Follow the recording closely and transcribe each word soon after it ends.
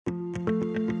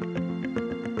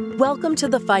Welcome to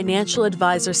the Financial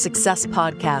Advisor Success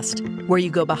Podcast, where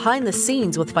you go behind the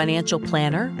scenes with financial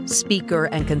planner, speaker,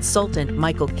 and consultant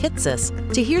Michael Kitces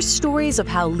to hear stories of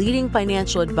how leading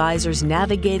financial advisors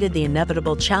navigated the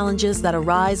inevitable challenges that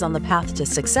arise on the path to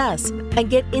success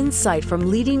and get insight from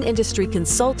leading industry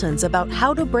consultants about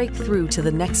how to break through to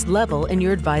the next level in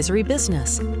your advisory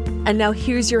business. And now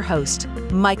here's your host,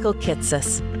 Michael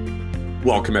Kitces.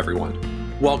 Welcome, everyone.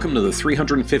 Welcome to the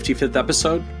 355th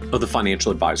episode of the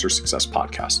Financial Advisor Success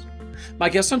Podcast. My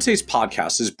guest on today's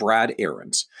podcast is Brad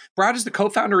Arends. Brad is the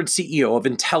co-founder and CEO of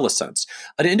Intellicents,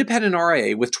 an independent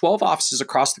RIA with 12 offices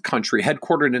across the country,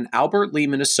 headquartered in Albert Lea,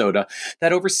 Minnesota,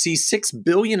 that oversees $6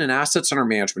 billion in assets under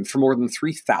management for more than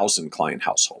 3,000 client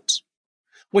households.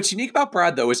 What's unique about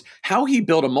Brad, though, is how he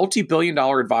built a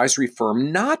multi-billion-dollar advisory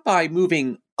firm, not by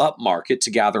moving upmarket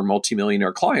to gather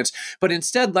multi-millionaire clients, but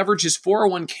instead leveraged his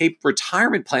 401k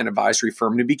retirement plan advisory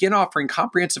firm to begin offering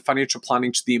comprehensive financial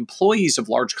planning to the employees of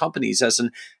large companies as an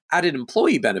added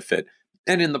employee benefit,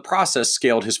 and in the process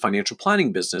scaled his financial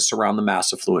planning business around the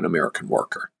mass affluent American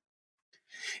worker.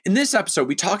 In this episode,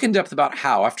 we talk in depth about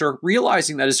how, after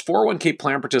realizing that his 401k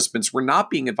plan participants were not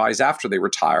being advised after they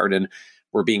retired and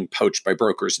were being poached by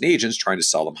brokers and agents trying to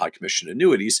sell them high commission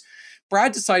annuities,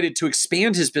 Brad decided to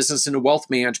expand his business into wealth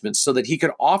management so that he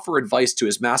could offer advice to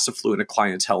his mass affluent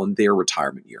clientele in their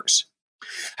retirement years.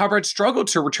 How Brad struggled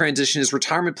to transition his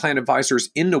retirement plan advisors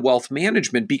into wealth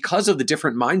management because of the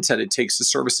different mindset it takes to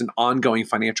service an ongoing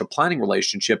financial planning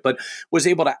relationship, but was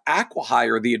able to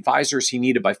acqui-hire the advisors he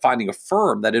needed by finding a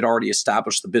firm that had already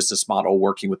established the business model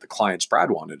working with the clients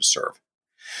Brad wanted to serve.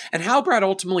 And how Brad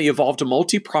ultimately evolved a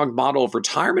multi-pronged model of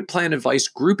retirement plan advice,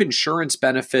 group insurance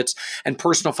benefits, and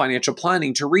personal financial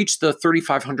planning to reach the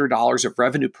 $3,500 of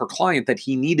revenue per client that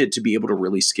he needed to be able to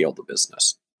really scale the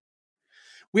business.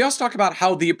 We also talk about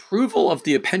how the approval of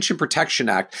the Pension Protection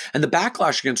Act and the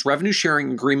backlash against revenue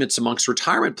sharing agreements amongst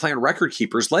retirement plan record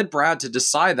keepers led Brad to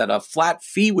decide that a flat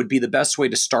fee would be the best way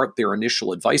to start their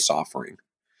initial advice offering.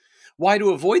 Why,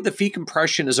 to avoid the fee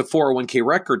compression as a 401k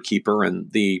record keeper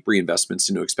and the reinvestments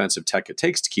into expensive tech it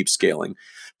takes to keep scaling,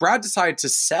 Brad decided to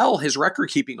sell his record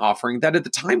keeping offering that at the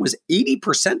time was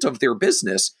 80% of their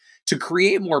business to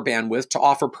create more bandwidth to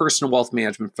offer personal wealth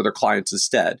management for their clients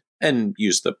instead, and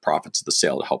use the profits of the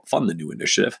sale to help fund the new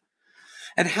initiative.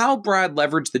 And how Brad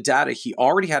leveraged the data he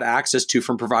already had access to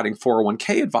from providing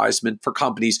 401k advisement for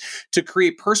companies to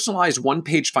create personalized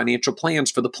one-page financial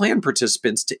plans for the plan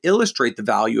participants to illustrate the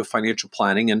value of financial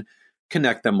planning and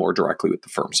connect them more directly with the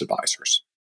firm's advisors.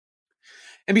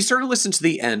 And be certain to listen to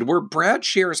the end, where Brad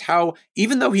shares how,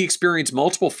 even though he experienced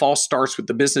multiple false starts with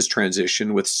the business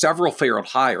transition with several failed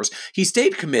hires, he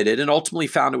stayed committed and ultimately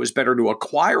found it was better to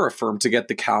acquire a firm to get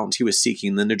the talent he was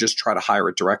seeking than to just try to hire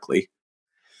it directly.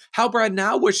 How Brad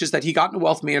now wishes that he got into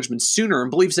wealth management sooner and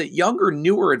believes that younger,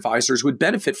 newer advisors would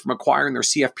benefit from acquiring their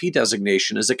CFP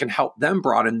designation as it can help them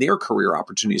broaden their career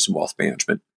opportunities in wealth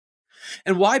management.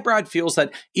 And why Brad feels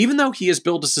that even though he has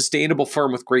built a sustainable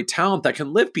firm with great talent that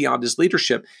can live beyond his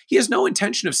leadership, he has no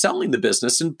intention of selling the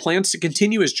business and plans to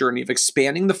continue his journey of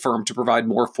expanding the firm to provide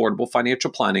more affordable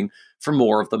financial planning for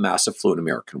more of the mass affluent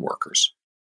American workers.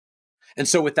 And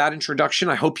so with that introduction,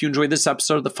 I hope you enjoyed this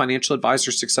episode of the Financial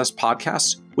Advisor Success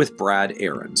Podcast with Brad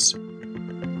Arends.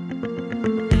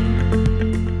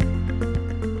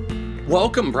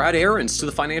 Welcome, Brad Arends, to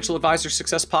the Financial Advisor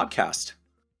Success Podcast.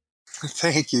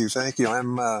 Thank you.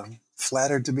 I'm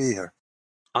flattered to be here.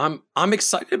 I'm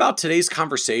excited about today's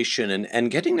conversation and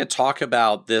getting to talk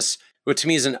about this, what to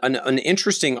me is an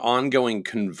interesting ongoing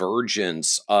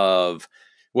convergence of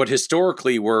what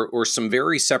historically were some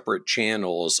very separate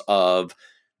channels of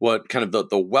what kind of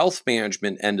the wealth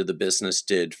management end of the business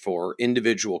did for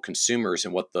individual consumers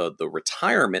and what the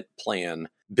retirement plan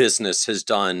business has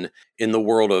done in the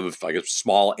world of, I guess,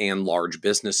 small and large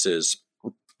businesses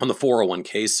on the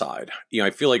 401k side. I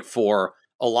feel like for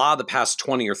a lot of the past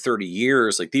 20 or 30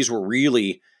 years, like these were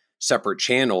really separate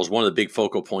channels. One of the big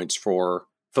focal points for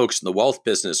folks in the wealth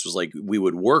business was like we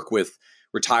would work with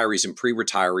retirees and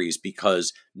pre-retirees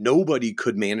because nobody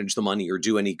could manage the money or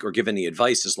give any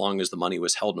advice as long as the money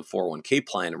was held in a 401k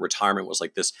plan. And retirement was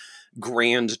like this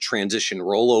grand transition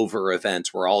rollover event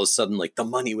where all of a sudden like the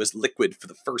money was liquid for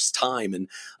the first time and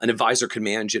an advisor could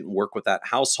manage it and work with that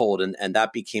household. And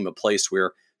that became a place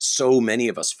where so many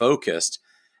of us focused.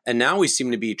 And now we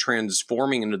seem to be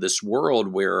transforming into this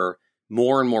world where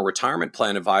more and more retirement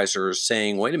plan advisors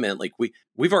saying, wait a minute, like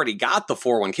we've already got the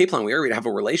 401k plan. We already have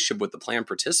a relationship with the plan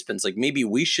participants. Like maybe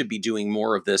we should be doing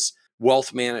more of this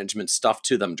wealth management stuff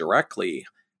to them directly.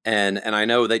 And I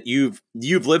know that you've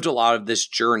lived a lot of this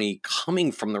journey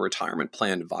coming from the retirement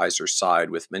plan advisor side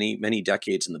with many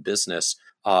decades in the business.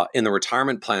 in the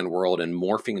retirement plan world and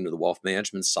morphing into the wealth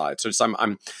management side. So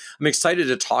I'm excited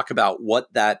to talk about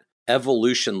what that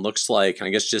evolution looks like. And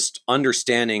I guess just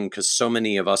understanding, because so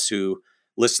many of us who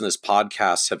listen to this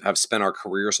podcast have spent our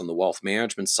careers on the wealth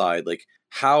management side, like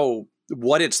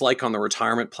what it's like on the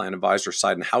retirement plan advisor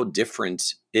side and how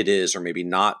different it is, or maybe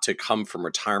not, to come from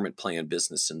retirement plan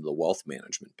business into the wealth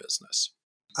management business.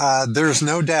 There's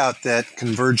no doubt that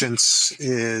convergence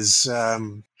is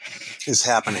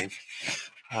happening,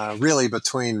 really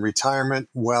between retirement,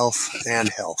 wealth, and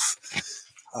health.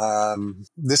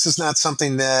 This is not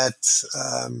something that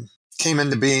came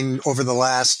into being over the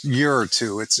last year or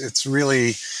two. It's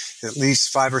really at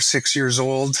least 5 or 6 years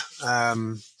old,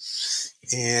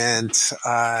 and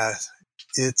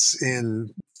it's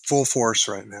in full force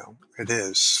right now. It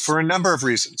is, for a number of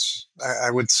reasons.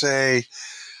 I would say,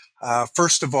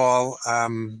 first of all,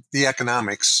 the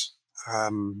economics.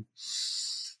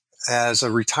 As a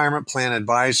retirement plan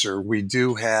advisor, we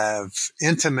do have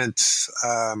intimate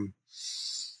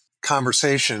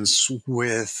conversations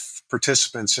with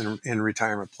participants in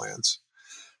retirement plans.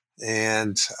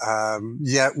 And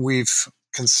yet we've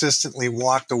consistently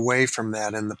walked away from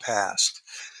that in the past.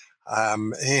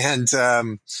 On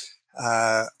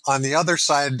the other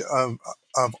side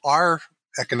of our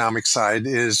economic side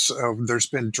is there's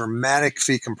been dramatic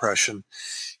fee compression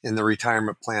in the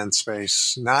retirement plan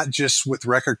space, not just with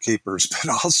record keepers, but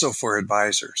also for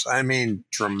advisors. I mean,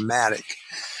 dramatic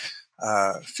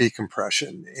fee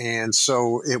compression. And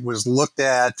so it was looked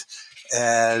at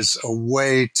as a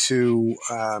way to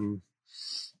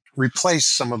replace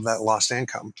some of that lost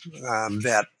income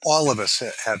that all of us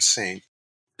have seen.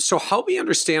 So help me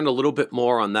understand a little bit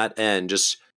more on that end.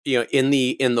 Just, in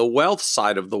the wealth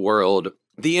side of the world,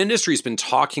 the industry's been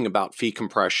talking about fee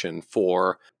compression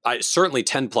for certainly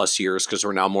 10 plus years, because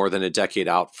we're now more than a decade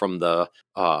out from the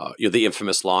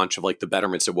infamous launch of like the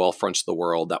Betterments and Wealthfronts of the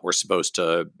world that were supposed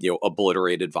to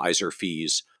obliterate advisor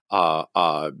fees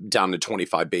down to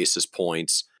 25 basis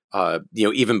points.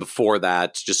 Even before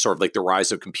that, just sort of like the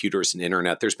rise of computers and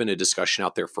internet, there's been a discussion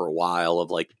out there for a while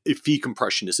of like, if fee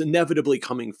compression is inevitably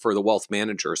coming for the wealth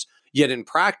managers. Yet in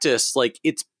practice, like,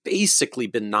 it's basically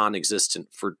been non-existent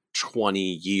for 20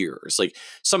 years. Like,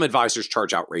 some advisors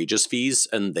charge outrageous fees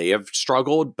and they have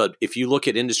struggled. But if you look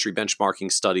at industry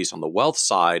benchmarking studies on the wealth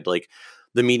side, like,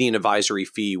 the median advisory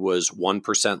fee was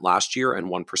 1% last year, and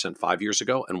 1% 5 years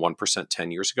ago, and 1%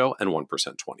 10 years ago, and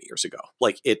 1% 20 years ago.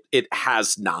 Like, it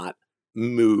has not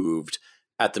moved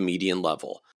at the median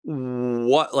level.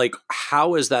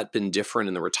 How has that been different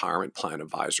in the retirement plan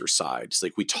advisor side? It's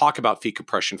like, we talk about fee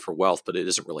compression for wealth, but it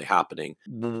isn't really happening.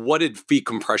 What did fee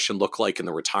compression look like in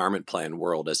the retirement plan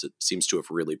world, as it seems to have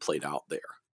really played out there?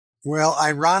 Well,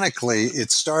 ironically,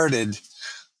 it started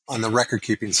on the record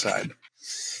keeping side.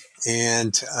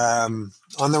 And on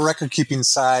the record keeping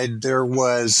side, there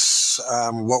was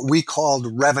what we called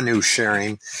revenue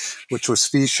sharing, which was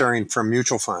fee sharing from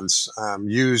mutual funds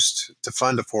used to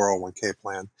fund a 401k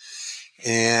plan.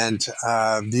 And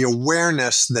the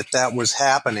awareness that was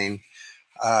happening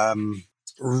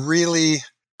really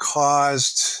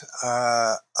caused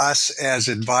us as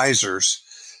advisors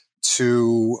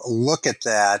to look at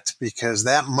that, because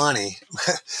that money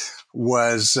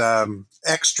was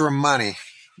extra money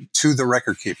to the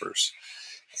record keepers.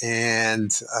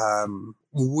 And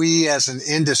we as an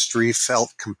industry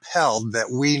felt compelled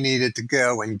that we needed to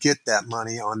go and get that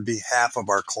money on behalf of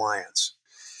our clients.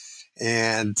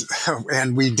 And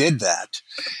we did that.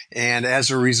 And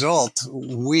as a result,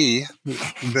 we,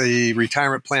 the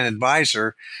retirement plan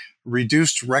advisor,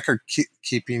 reduced record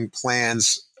keeping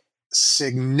plans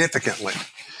significantly.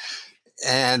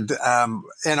 And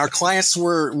our clients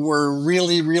were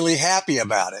really, really happy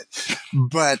about it.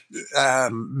 But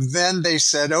then they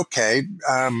said, okay,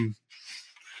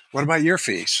 what about your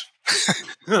fees?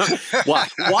 While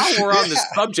we're on the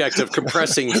subject of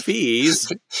compressing fees, ...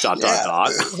 Yeah,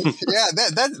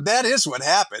 that is what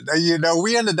happened.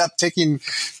 We ended up taking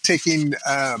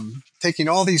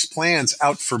all these plans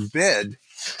out for bid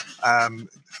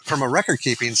from a record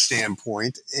keeping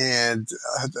standpoint. And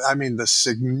the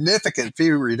significant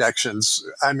fee reductions,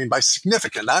 by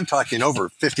significant, I'm talking over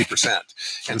 50%.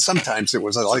 And sometimes it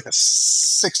was like a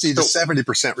 60 to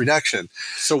 70% reduction.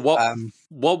 So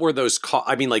what were those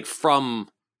from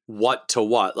what to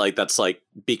what? Like, that's like,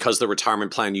 because the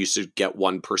retirement plan used to get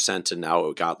 1% and now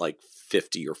it got like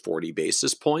 50 or 40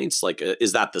 basis points. Like,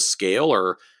 is that the scale,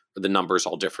 or are the numbers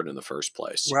all different in the first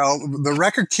place? Well, the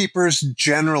record keepers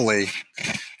generally,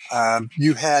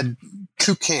 you had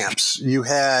two camps. You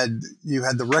had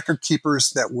the record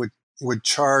keepers that would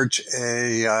charge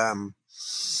a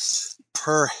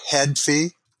per head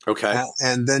fee, Okay.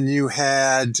 And then you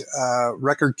had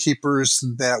record keepers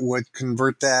that would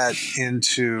convert that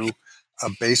into a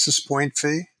basis point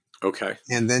fee. Okay.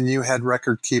 And then you had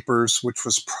record keepers, which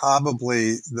was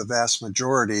probably the vast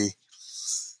majority,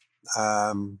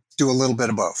 do a little bit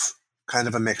of both, kind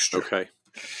of a mixture. Okay.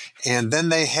 And then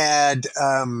they had,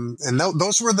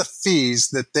 those were the fees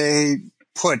that they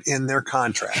put in their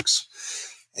contracts.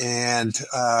 And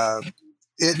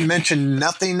it mentioned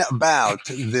nothing about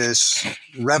this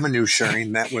revenue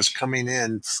sharing that was coming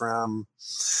in from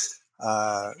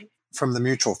the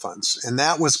mutual funds. And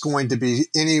that was going to be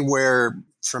anywhere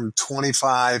from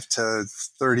 25 to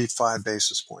 35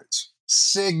 basis points.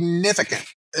 Significant.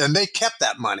 And they kept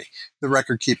that money. The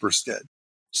record keepers did.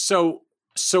 So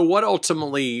what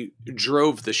ultimately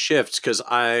drove the shift? Because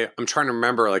I'm trying to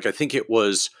remember, like, I think it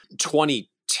was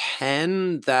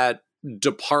 2010 that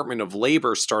Department of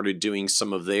Labor started doing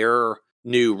some of their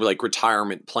new, like,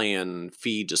 retirement plan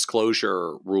fee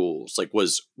disclosure rules. Like,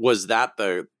 was that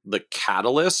the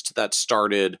catalyst that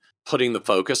started putting the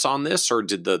focus on this, or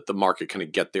did the market kind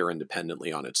of get there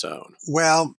independently on its own?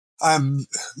 Well,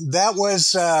 that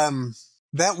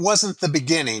wasn't the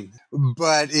beginning,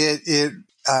 but it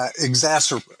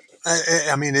exacerbated.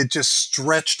 I mean, it just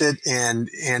stretched it, and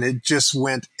it just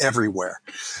went everywhere.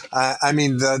 I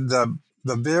mean, the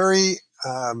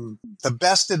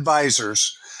best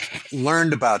advisors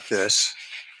learned about this,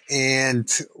 and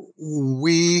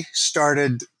we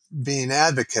started being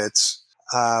advocates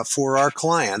for our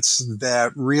clients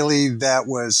that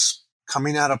was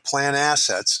coming out of plan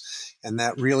assets, and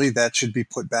that should be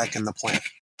put back in the plan.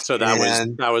 So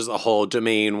that was the whole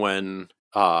domain when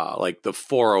like the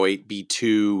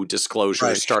 408B2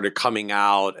 disclosures started coming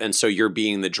out, and so you're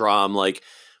being the drum, like,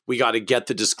 we got to get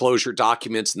the disclosure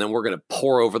documents, and then we're going to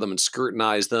pour over them and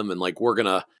scrutinize them, and, like, we're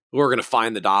gonna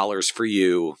find the dollars for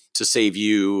you to save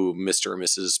you, Mr. and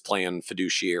Mrs. Plan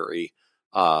fiduciary,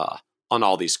 on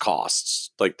all these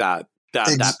costs. Like that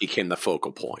became the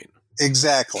focal point.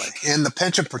 Exactly. And the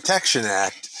Pension Protection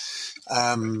Act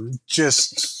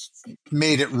just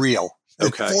made it real.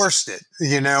 It forced it,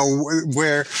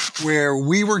 where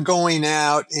we were going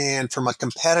out, and from a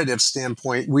competitive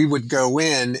standpoint, we would go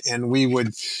in and we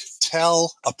would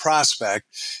tell a prospect,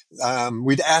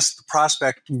 we'd ask the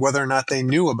prospect whether or not they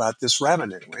knew about this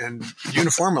revenue, and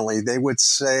uniformly they would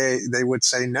say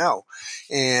no.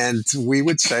 And we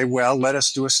would say, well, let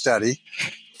us do a study.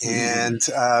 And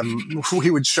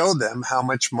we would show them how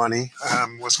much money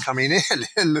was coming in.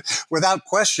 And without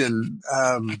question,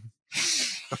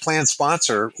 the plan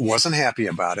sponsor wasn't happy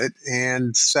about it,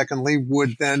 and secondly,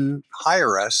 would then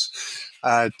hire us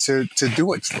to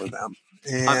do it for them.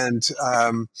 And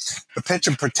the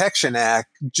Pension Protection Act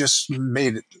just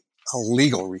made it a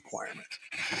legal requirement.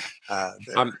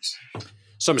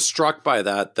 So I'm struck by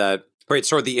that. Right,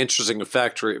 sort of the interesting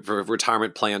effect for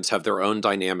retirement plans have their own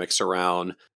dynamics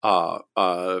around how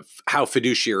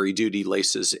fiduciary duty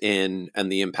laces in,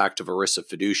 and the impact of ERISA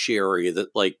fiduciary.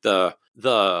 That, like,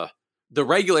 the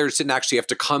regulators didn't actually have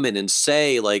to come in and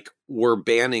say, like, we're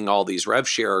banning all these rev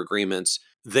share agreements.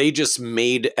 They just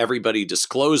made everybody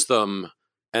disclose them,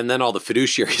 and then all the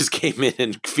fiduciaries came in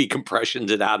and fee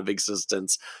compressioned it out of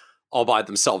existence all by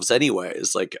themselves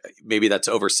anyways. Like, maybe that's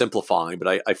oversimplifying,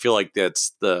 but I feel like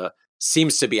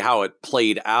seems to be how it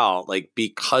played out. Like,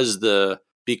 because there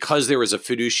was a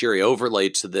fiduciary overlay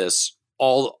to this,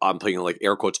 I'm putting like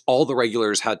air quotes, all the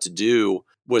regulators had to do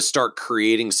was start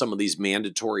creating some of these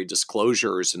mandatory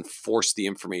disclosures and force the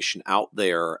information out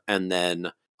there. And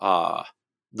then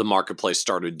the marketplace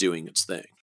started doing its thing.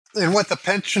 And what the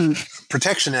Pension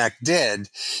Protection Act did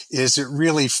is it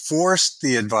really forced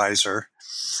the advisor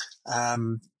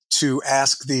to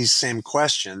ask these same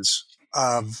questions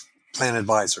of plan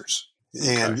advisors.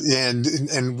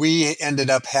 And we ended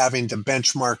up having to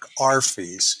benchmark our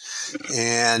fees.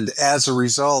 And as a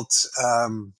result,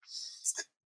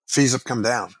 fees have come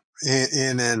down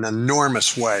in an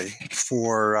enormous way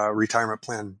for retirement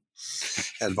plan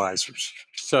advisors.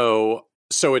 So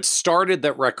it started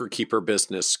that record keeper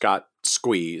business got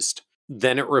squeezed.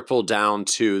 Then it rippled down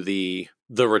to the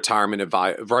retirement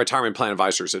plan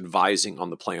advisors advising on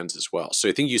the plans as well. So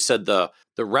I think you said the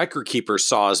record keeper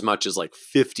saw as much as like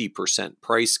 50%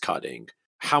 price cutting.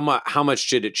 How much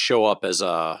did it show up as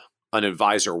an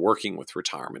advisor working with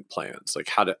retirement plans? Like,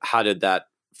 how did that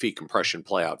fee compression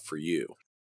play out for you?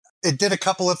 It did a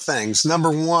couple of things.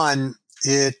 Number one,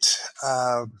 it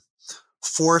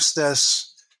forced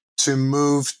us to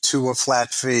move to a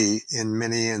flat fee in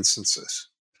many instances,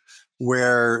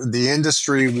 where the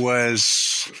industry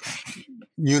was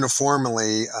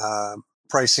uniformly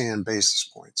pricing in basis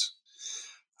points.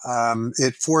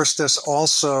 It forced us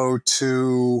also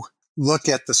to look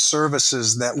at the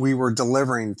services that we were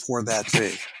delivering for that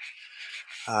fee.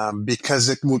 Because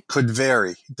it could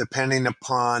vary depending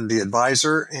upon the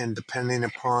advisor and depending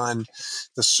upon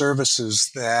the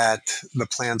services that the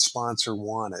plan sponsor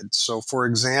wanted. So, for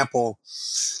example,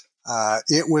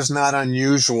 it was not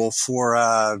unusual for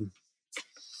a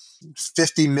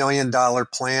 $50 million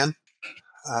plan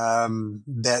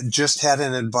that just had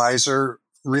an advisor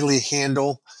really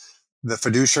handle the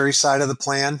fiduciary side of the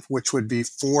plan, which would be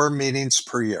 4 meetings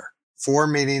per year, 4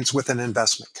 meetings with an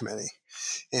investment committee.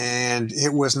 And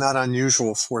it was not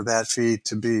unusual for that fee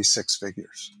to be 6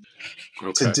 figures.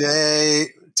 Okay.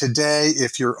 Today,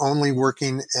 if you're only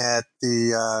working at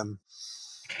the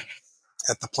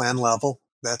plan level,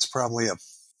 that's probably a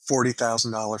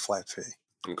 $40,000 flat fee.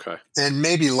 Okay. And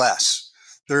maybe less.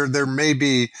 There may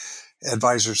be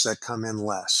advisors that come in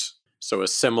less. So a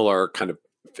similar kind of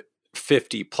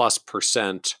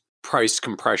 50+% price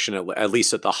compression, at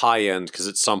least at the high end, because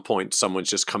at some point someone's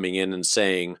just coming in and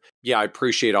saying, yeah, I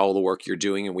appreciate all the work you're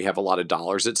doing and we have a lot of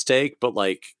dollars at stake, but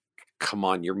like, come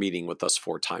on, you're meeting with us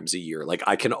 4 times a year. Like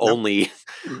I can only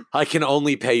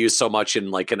pay you so much in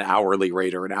like an hourly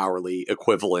rate or an hourly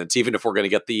equivalent, even if we're going to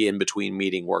get the in-between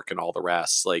meeting work and all the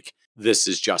rest. Like this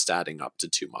is just adding up to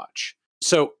too much.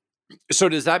 So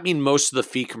does that mean most of the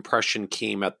fee compression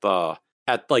came at the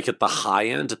high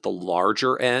end, at the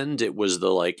larger end? It was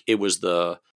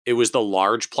the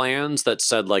large plans that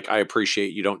said, like, I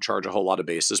appreciate you don't charge a whole lot of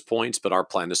basis points, but our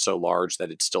plan is so large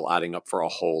that it's still adding up for a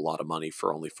whole lot of money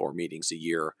for only 4 meetings a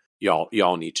year.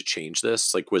 Y'all need to change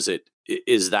this. Like,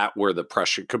 is that where the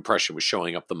compression was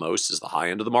showing up the most, is the high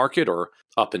end of the market, or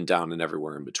up and down and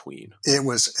everywhere in between? It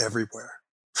was everywhere.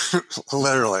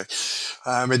 Literally.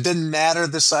 It didn't matter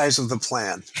the size of the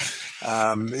plan.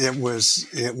 It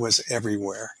was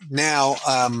everywhere. Now,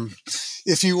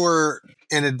 if you were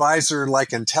an advisor like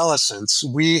Intellicents,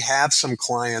 we have some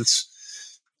clients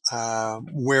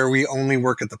where we only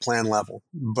work at the plan level,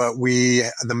 but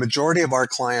the majority of our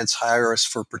clients hire us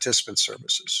for participant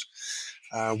services.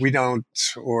 We don't,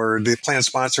 or the plan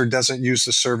sponsor doesn't use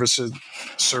the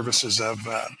services of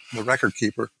the record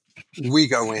keeper. We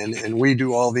go in and we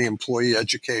do all the employee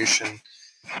education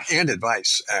and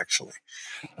advice, actually,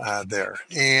 there.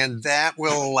 And that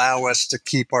will allow us to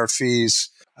keep our fees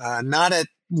not at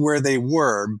where they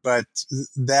were, but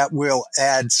that will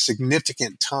add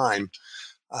significant time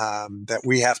that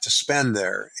we have to spend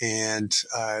there. And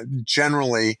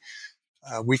generally,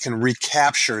 we can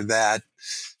recapture that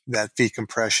fee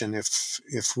compression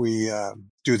if we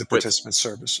do the participant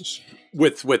services.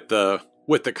 With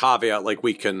the caveat, like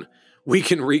we can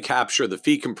recapture the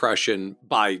fee compression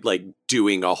by like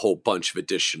doing a whole bunch of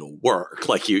additional work.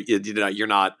 Like you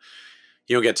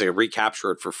don't get to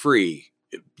recapture it for free.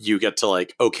 You get to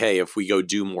like, okay, if we go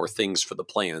do more things for the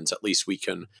plans, at least we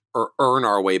can earn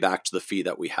our way back to the fee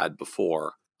that we had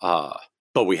before.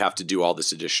 But we have to do all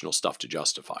this additional stuff to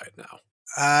justify it now.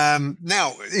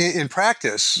 Now, in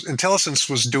practice, Intellicents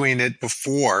was doing it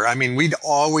before. I mean, we'd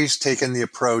always taken the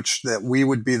approach that we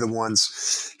would be the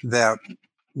ones that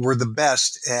were the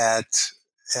best at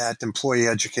employee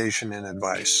education and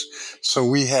advice. So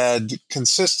we had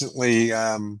consistently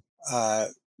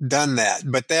done that.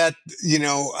 But that,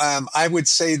 I would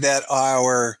say that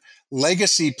our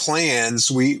legacy plans,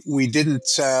 we didn't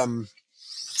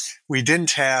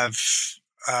have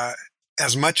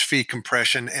as much fee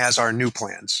compression as our new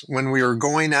plans. When we were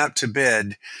going out to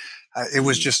bid, it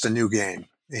was just a new game.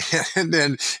 And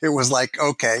then it was like,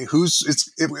 okay,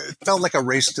 it felt like a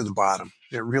race to the bottom.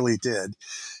 It really did.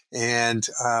 And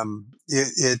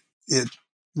it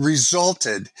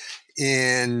resulted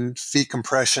in fee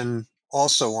compression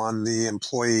also on the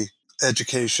employee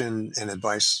education and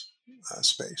advice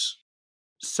space.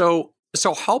 So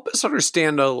help us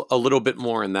understand a little bit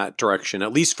more in that direction,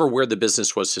 at least for where the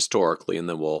business was historically, and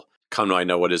then we'll come to, I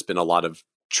know, what has been a lot of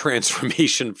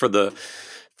transformation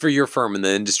for your firm and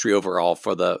the industry overall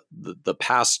for the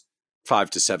past 5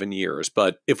 to 7 years.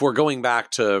 But if we're going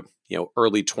back to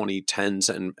early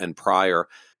 2010s and prior,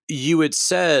 you had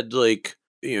said like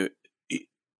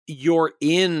you're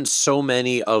in so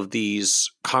many of these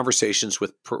conversations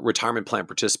with retirement plan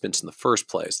participants in the first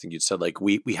place. I think you'd said like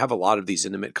we have a lot of these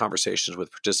intimate conversations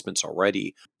with participants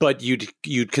already, but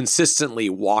you'd consistently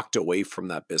walked away from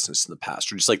that business in the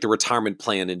past, or just like the retirement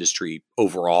plan industry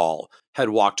overall had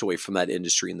walked away from that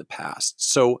industry in the past.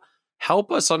 So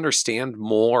help us understand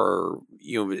more,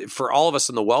 for all of us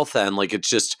in the wealth end, like it's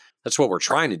just, that's what we're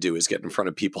trying to do, is get in front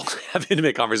of people, have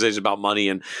intimate conversations about money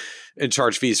and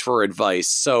charge fees for advice.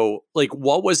 So like,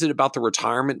 what was it about the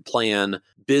retirement plan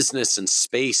business and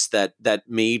space that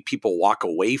made people walk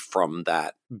away from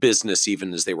that business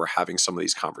even as they were having some of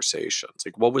these conversations?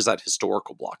 Like, what was that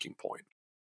historical blocking point?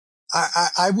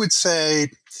 I would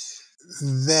say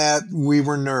that we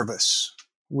were nervous.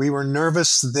 We were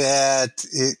nervous that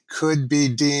it could be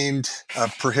deemed a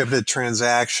prohibited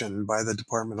transaction by the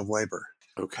Department of Labor.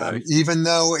 Okay. Even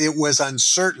though it was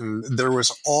uncertain, there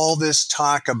was all this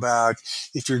talk about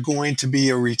if you're going to be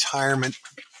a retirement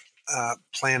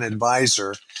plan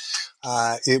advisor,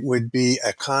 it would be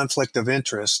a conflict of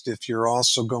interest if you're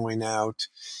also going out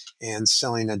and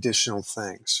selling additional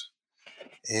things.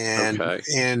 And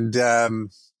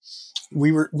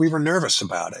we were nervous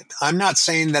about it. I'm not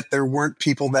saying that there weren't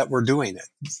people that were doing it.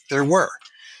 There were,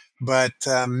 but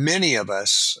many of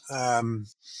us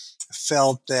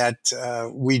felt that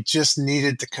we just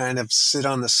needed to kind of sit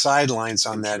on the sidelines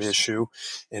on that issue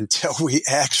until we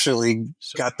actually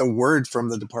got the word from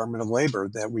the Department of Labor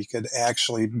that we could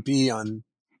actually be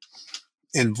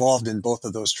involved in both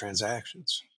of those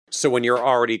transactions. So when you're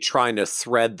already trying to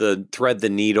thread the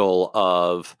needle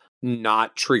of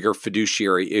not trigger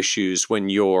fiduciary issues when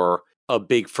you're a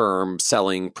big firm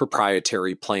selling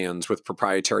proprietary plans with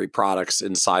proprietary products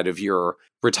inside of your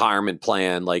retirement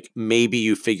plan, like maybe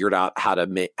you figured out how to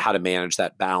manage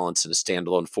that balance in a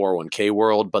standalone 401k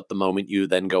world. But the moment you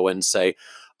then go in and say,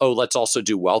 oh, let's also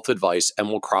do wealth advice and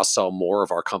we'll cross-sell more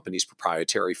of our company's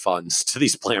proprietary funds to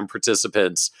these plan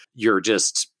participants, you're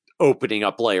just opening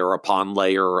up layer upon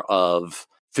layer of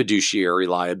fiduciary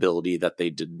liability that they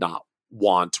did not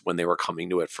want when they were coming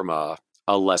to it from a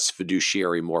less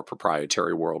fiduciary, more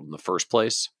proprietary world in the first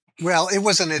place? Well, it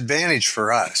was an advantage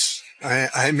for us.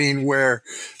 I mean, where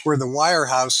the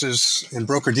wirehouses and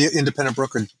independent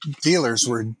broker dealers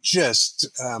were just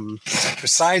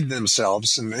beside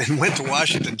themselves and went to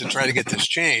Washington to try to get this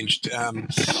changed.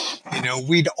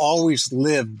 We'd always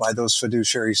lived by those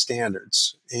fiduciary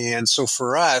standards. And so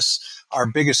for us, our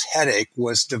biggest headache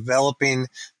was developing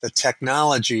the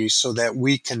technology so that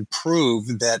we can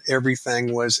prove that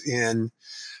everything was in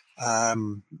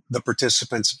the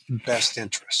participant's best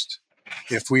interest.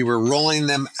 If we were rolling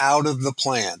them out of the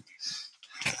plan,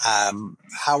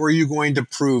 how are you going to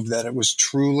prove that it was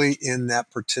truly in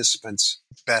that participant's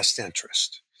best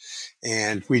interest?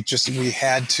 And we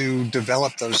had to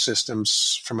develop those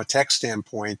systems from a tech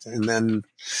standpoint and then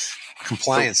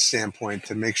compliance standpoint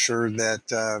to make sure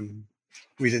that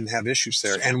we didn't have issues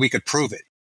there and we could prove it.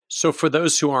 So for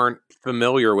those who aren't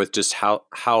familiar with just how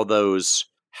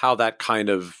that kind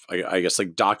of, I guess,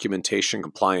 like documentation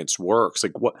compliance works,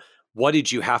 like what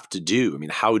did you have to do? I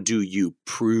mean, how do you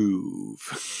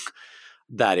prove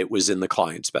that it was in the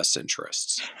client's best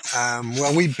interests?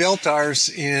 Well, we built ours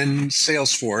in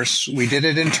Salesforce. We did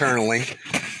it internally.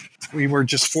 We were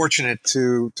just fortunate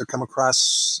to come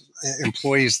across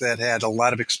employees that had a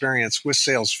lot of experience with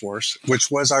Salesforce,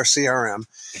 which was our CRM.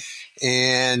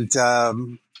 And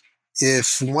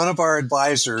if one of our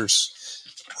advisors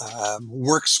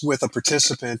works with a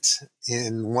participant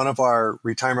in one of our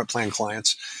retirement plan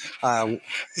clients,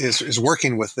 is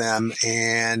working with them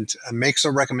and makes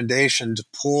a recommendation to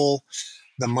pull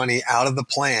the money out of the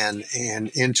plan and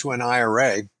into an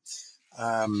IRA,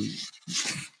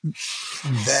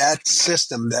 that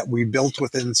system that we built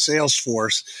within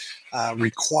Salesforce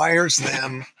requires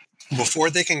them,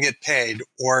 before they can get paid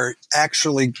or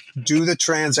actually do the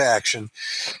transaction,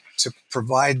 to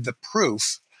provide the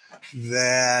proof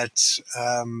that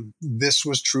this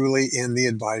was truly in the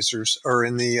advisor's or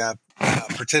in the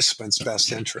participant's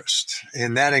best interest.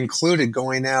 And that included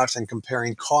going out and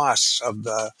comparing costs of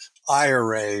the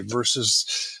IRA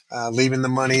versus leaving the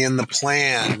money in the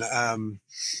plan.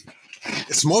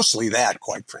 It's mostly that,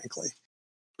 quite frankly.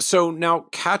 So now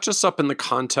catch us up in the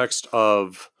context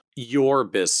of your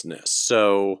business.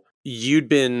 So you'd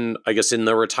been, I guess, in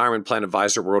the retirement plan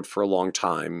advisor world for a long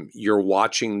time. You're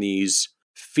watching these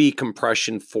fee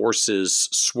compression forces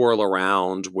swirl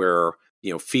around where,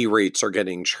 fee rates are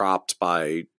getting chopped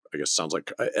by, I guess, sounds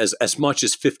like as much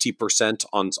as 50%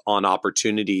 on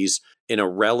opportunities in a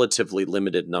relatively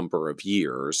limited number of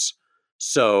years.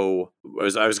 So I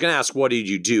was going to ask, what did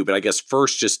you do? But I guess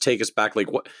first, just take us back. Like,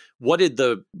 what did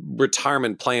the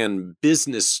retirement plan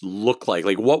business look like?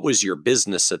 Like, what was your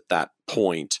business at that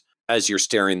point as you're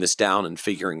staring this down and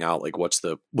figuring out, like, what's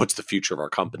the future of our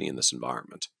company in this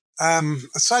environment?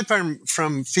 Aside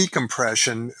from fee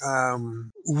compression,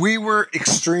 we were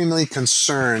extremely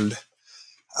concerned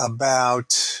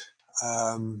about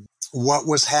what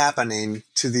was happening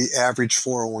to the average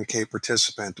 401k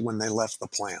participant when they left the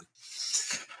plan.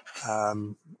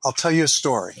 I'll tell you a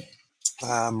story.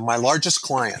 My largest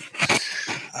client,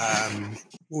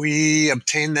 we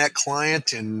obtained that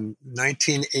client in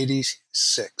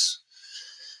 1986.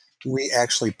 We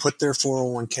actually put their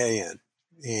 401k in,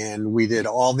 and we did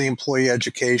all the employee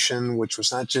education, which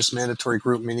was not just mandatory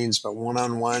group meetings, but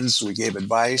one-on-ones. We gave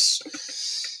advice.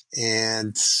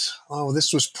 And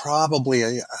this was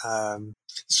probably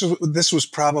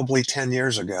 10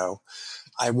 years ago.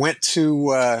 I went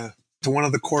to one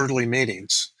of the quarterly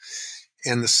meetings,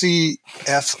 and the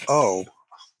CFO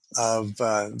of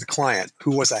the client,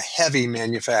 who was a heavy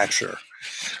manufacturer,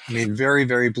 I mean, very,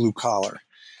 very blue collar.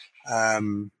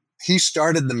 He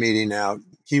started the meeting out.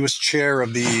 He was chair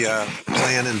of the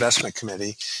Plan Investment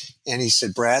Committee, and he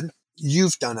said, "Brad,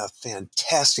 you've done a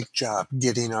fantastic job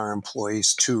getting our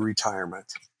employees to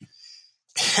retirement."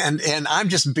 And I'm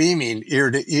just beaming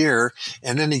ear to ear.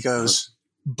 And then he goes,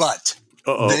 "But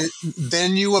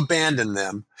then you abandon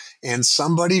them, and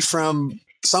somebody from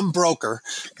some broker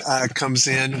comes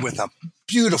in with a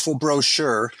beautiful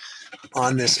brochure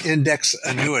on this index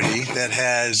annuity that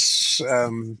has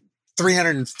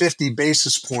 350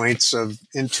 basis points of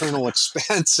internal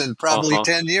expense and probably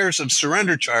 10 years of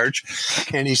surrender charge."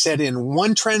 And he said, in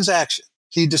one transaction,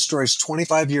 he destroys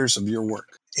 25 years of your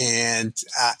work. And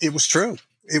it was true.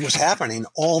 It was happening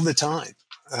all the time.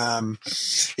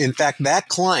 In fact, that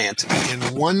client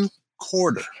in one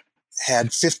quarter had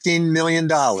 $15 million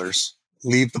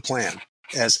leave the plan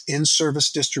as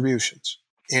in-service distributions.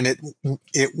 And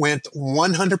it went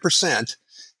 100%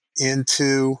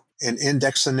 into an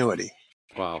index annuity.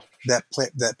 Wow. That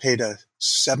paid a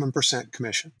 7%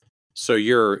 commission. So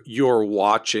you're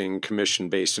watching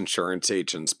commission-based insurance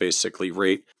agents basically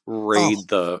raid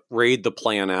the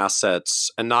plan assets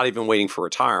and not even waiting for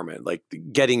retirement, like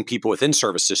getting people with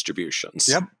in-service distributions.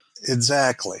 Yep,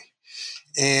 exactly.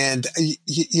 And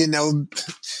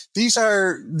these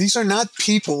are not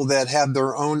people that have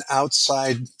their own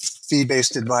outside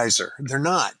fee-based advisor. They're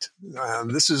not.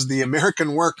 This is the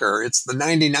American worker. It's the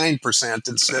 99%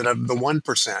 instead of the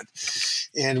 1%.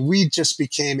 And we just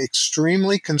became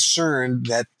extremely concerned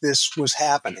that this was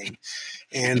happening.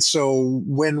 And so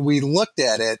when we looked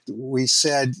at it, we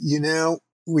said,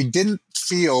 we didn't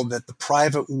feel that the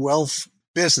private wealth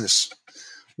business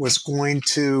was going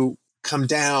to come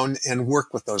down and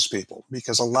work with those people,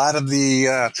 because a lot of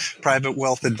the private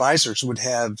wealth advisors would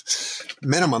have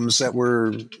minimums that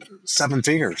were 7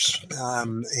 figures.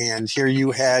 And here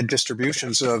you had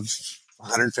distributions of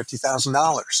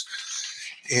 $150,000.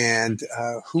 And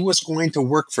who was going to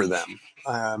work for them?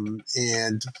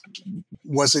 And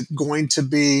was it going to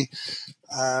be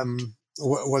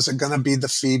the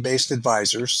fee-based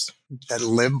advisors that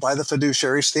live by the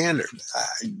fiduciary standard?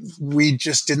 We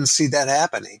just didn't see that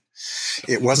happening.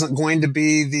 It wasn't going to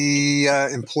be the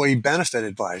employee benefit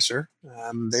advisor.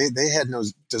 They had no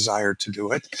desire to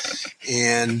do it.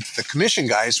 And the commission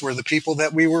guys were the people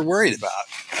that we were worried about.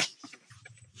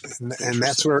 And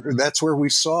that's where we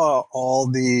saw all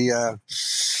the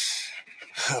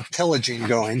pillaging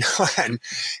going on.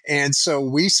 And so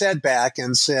we sat back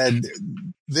and said,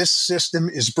 this system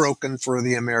is broken for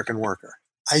the American worker.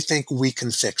 I think we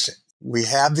can fix it. We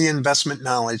have the investment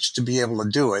knowledge to be able to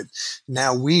do it.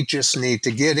 Now we just need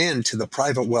to get into the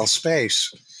private wealth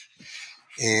space.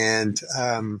 And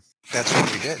that's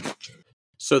what we did.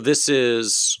 So this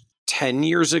is 10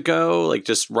 years ago, like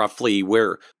just roughly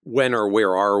where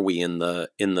are we in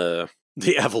the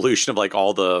evolution of like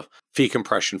all the fee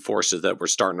compression forces that were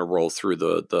starting to roll through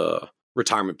the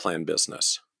retirement plan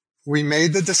business? We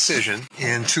made the decision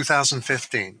in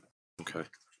 2015. Okay.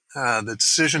 The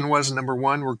decision was, number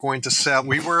one, we're going to sell.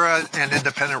 We were an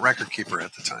independent record keeper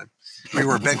at the time. We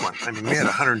were a big one. I mean, we had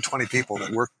 120 people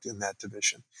that worked in that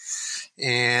division.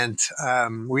 And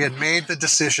we had made the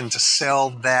decision to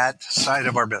sell that side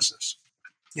of our business.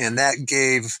 And that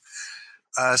gave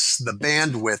us the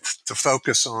bandwidth to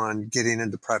focus on getting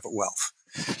into private wealth,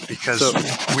 because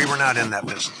we were not in that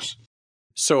business.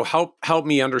 So help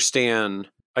me understand,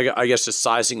 I guess, the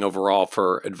sizing overall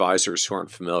for advisors who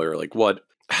aren't familiar. Like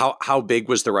how big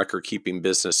was the record keeping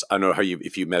business? I don't know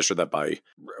if you measure that by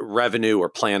revenue or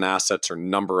plan assets or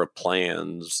number of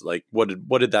plans. Like what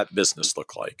did that business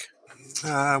look like?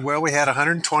 Well, we had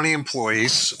 120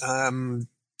 employees.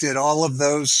 Did all of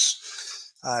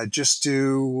those just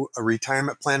do a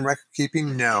retirement plan record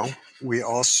keeping? No. We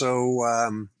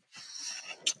also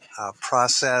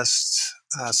processed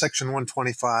Section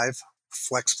 125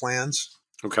 flex plans.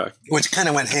 Okay. Which kind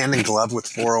of went hand in glove with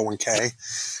 401k.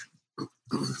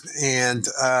 And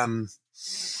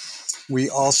we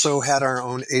also had our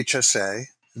own HSA.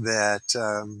 that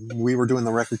we were doing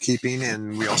the record keeping,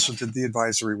 and we also did the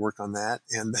advisory work on that.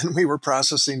 And then we were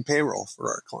processing payroll for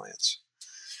our clients.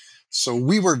 So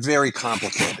we were very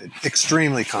complicated,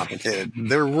 extremely complicated.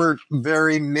 There weren't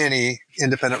very many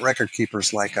independent record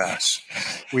keepers like us.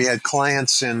 We had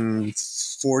clients in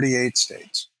 48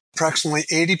 states. Approximately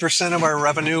 80% of our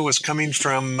revenue was coming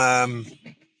from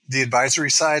the advisory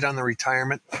side on the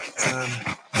retirement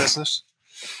business,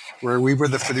 where we were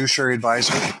the fiduciary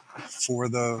advisor for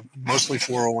the mostly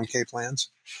 401k plans.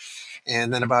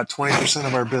 And then about 20%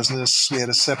 of our business,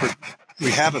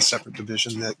 we have a separate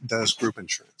division that does group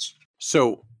insurance.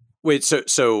 So wait,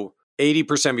 so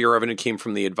 80% of your revenue came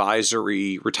from the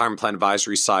retirement plan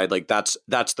advisory side. Like that's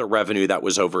the revenue that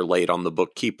was overlaid on the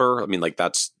bookkeeper. I mean, like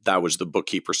that was the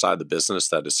bookkeeper side of the business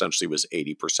that essentially was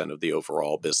 80% of the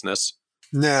overall business.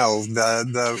 No,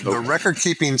 the record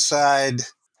keeping side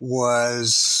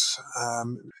was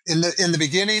in the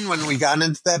beginning when we got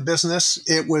into that business,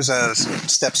 it was a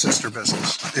stepsister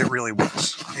business. It really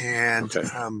was, and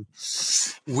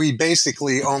we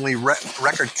basically only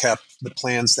record kept the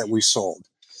plans that we sold.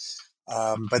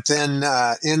 But then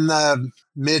in the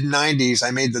mid 90s, I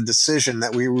made the decision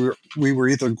that we were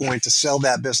either going to sell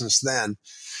that business then,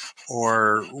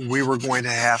 or we were going to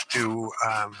have to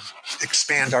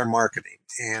expand our marketing,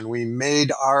 and we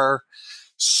made our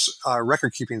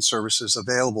record keeping services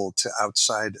available to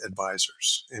outside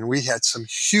advisors. And we had some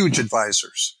huge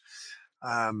advisors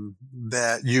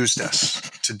that used us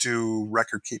to do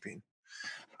record keeping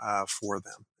for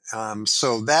them.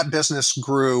 So that business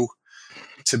grew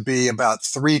to be about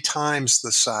 3 times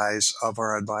the size of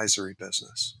our advisory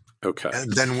business. Okay.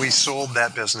 And then we sold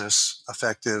that business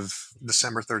effective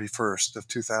December 31st of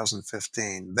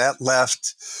 2015. That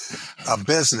left a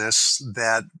business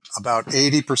that about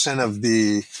 80% of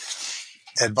the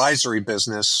advisory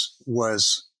business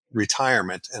was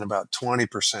retirement, and about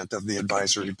 20% of the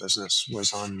advisory business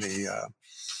was on the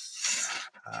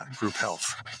group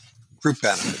health, group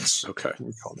benefits. Okay.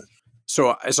 We called it.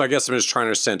 So I guess I'm just trying to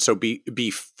understand. So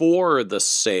before the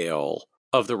sale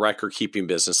of the record keeping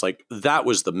business, like that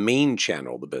was the main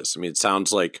channel of the business. I mean, it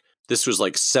sounds like this was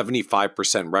like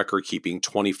 75% record keeping,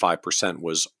 25%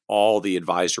 was all the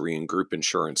advisory and group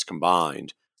insurance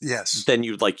combined. Yes. Then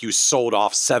you sold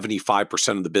off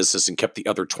 75% of the business and kept the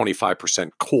other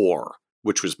 25% core,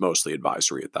 which was mostly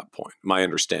advisory at that point. Am I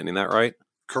understanding that right?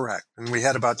 Correct. And we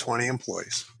had about 20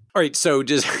 employees. All right. So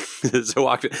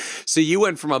so you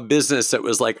went from a business that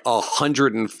was like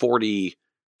 140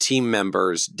 team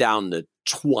members down to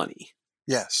 20.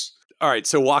 Yes. All right.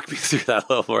 So walk me through that a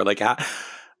little more. Like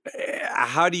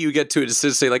how do you get to a decision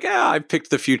to say like, I picked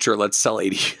the future. Let's sell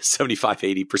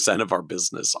 80% of our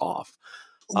business off.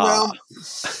 Well,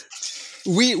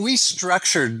 we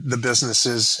structured the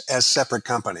businesses as separate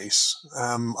companies.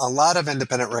 A lot of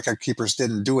independent record keepers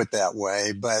didn't do it that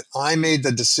way, but I made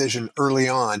the decision early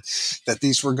on that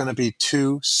these were going to be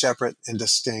 2 separate and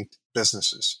distinct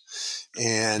businesses.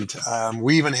 And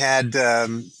we even had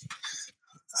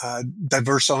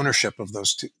diverse ownership of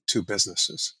those two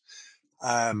businesses.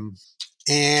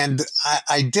 And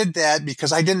I did that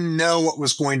because I didn't know what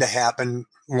was going to happen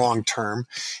long term.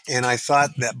 And I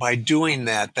thought that by doing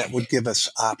that, that would give us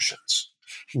options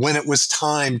when it was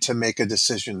time to make a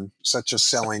decision, such as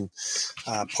selling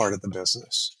part of the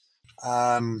business.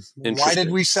 Why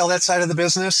did we sell that side of the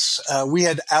business? We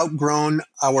had outgrown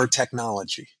our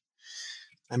technology.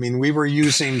 I mean, we were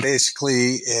using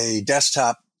basically a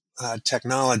desktop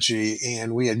technology,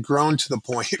 and we had grown to the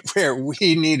point where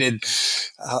we needed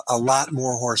a lot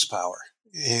more horsepower.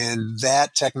 And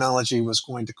that technology was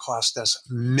going to cost us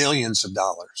millions of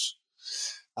dollars.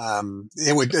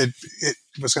 It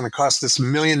was going to cost us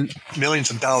millions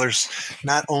of dollars,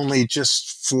 not only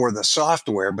just for the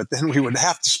software, but then we would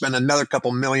have to spend another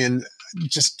couple million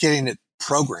just getting it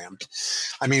programmed.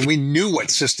 I mean, we knew what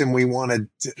system we wanted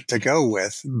to go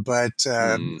with, but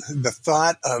the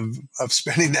thought of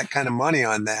spending that kind of money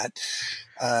on that,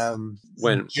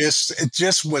 it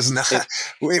just was not.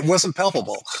 It wasn't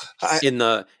palpable. In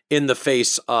the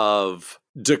face of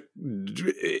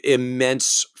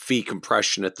immense fee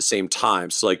compression at the same time.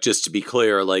 So, like, just to be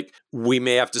clear, like we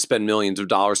may have to spend millions of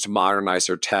dollars to modernize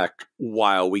our tech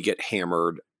while we get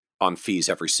hammered on fees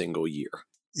every single year.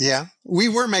 Yeah, we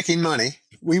were making money.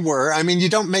 We were. I mean, you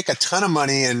don't make a ton of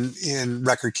money in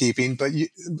record keeping, but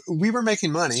we were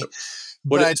making money. So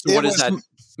what does that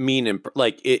mean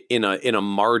in a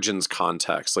margins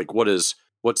context? Like,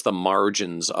 what's the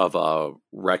margins of a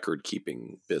record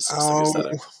keeping business?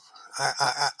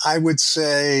 I would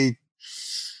say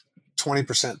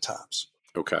 20% tops.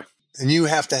 Okay. And you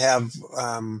have to have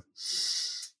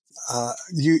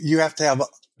you have to have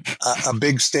a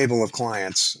big stable of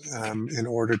clients in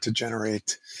order to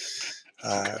generate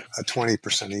a 20%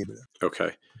 EBITDA.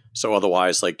 Okay. So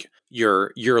otherwise, like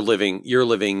you're living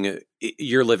with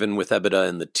EBITDA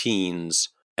in the teens,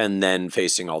 and then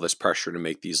facing all this pressure to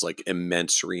make these like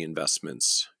immense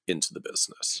reinvestments into the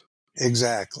business.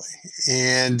 Exactly.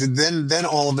 And then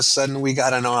all of a sudden we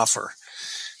got an offer.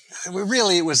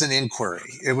 It was an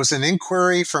inquiry. It was an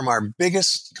inquiry from our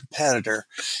biggest competitor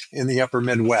in the upper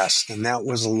Midwest, and that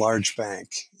was a large bank.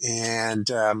 And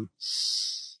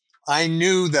I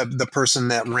knew the person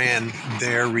that ran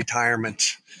their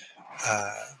retirement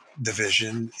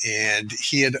division, and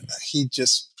he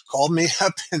just called me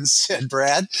up and said,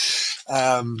 "Brad,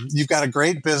 you've got a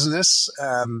great business.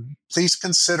 Please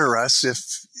consider us if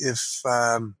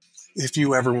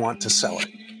you ever want to sell it."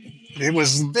 It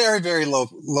was very, very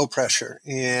low pressure.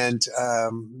 And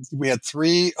we had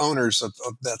 3 owners of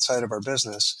that side of our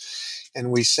business. And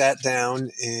we sat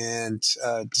down and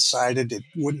decided it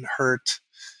wouldn't hurt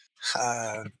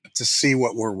to see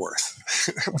what we're worth,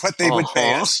 what they would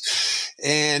pay us.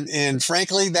 And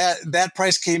frankly, that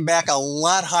price came back a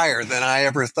lot higher than I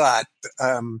ever thought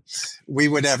we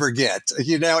would ever get.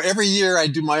 Every year I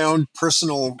do my own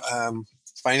personal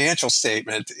financial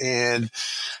statement, and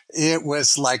it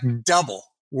was like double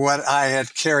what I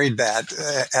had carried that,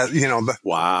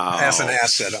 Wow, as an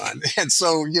asset on. And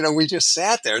so, we just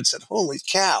sat there and said, holy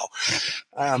cow,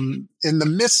 in the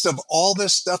midst of all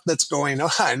this stuff that's going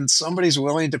on, somebody's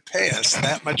willing to pay us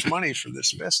that much money for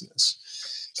this business.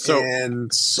 So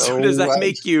does that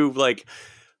make you like,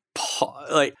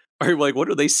 are you like, what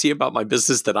do they see about my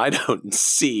business that I don't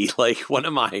see? Like, what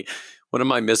am I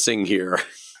missing here?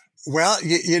 Well,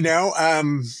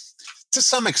 to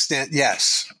some extent,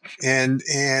 yes. And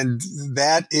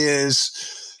that is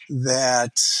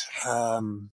that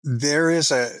there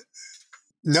is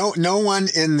no one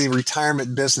in the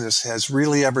retirement business has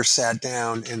really ever sat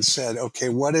down and said, okay,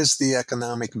 what is the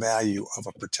economic value of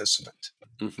a participant?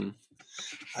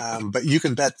 Mm-hmm. But you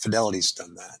can bet Fidelity's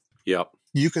done that. Yep.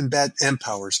 You can bet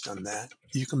Empower's done that.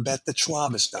 You can bet that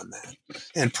Schwab has done that,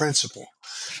 and Principal.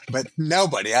 But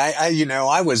nobody.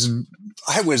 I was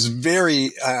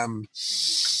very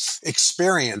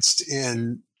experienced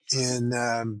in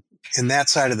that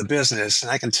side of the business, and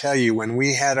I can tell you, when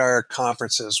we had our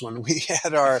conferences, when we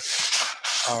had our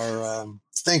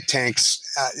think tanks,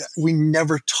 we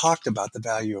never talked about the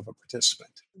value of a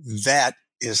participant. That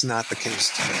is not the case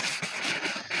today.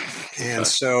 And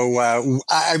so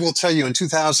I will tell you, in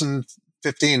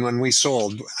 2015, when we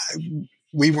sold,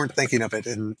 we weren't thinking of it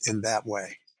in that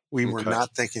way. We were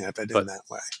not thinking of it in that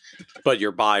way. But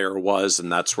your buyer was,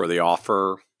 and that's where the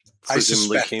offer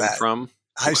presumably came from?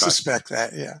 I suspect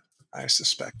that, yeah. I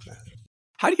suspect that.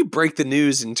 How do you break the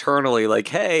news internally? Like,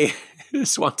 hey, I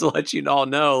just want to let you all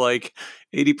know, like,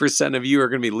 80% of you are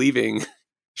going to be leaving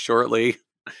shortly.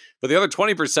 But the other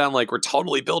 20%, like, we're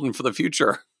totally building for the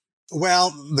future.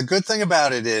 Well, the good thing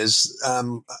about it is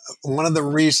one of the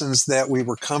reasons that we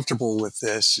were comfortable with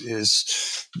this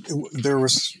is they were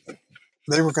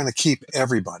going to keep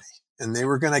everybody, and they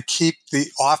were going to keep the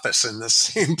office in the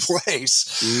same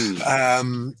place.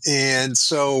 And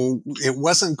so it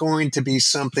wasn't going to be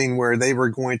something where they were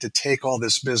going to take all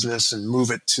this business and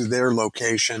move it to their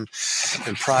location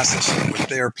and process it with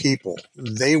their people.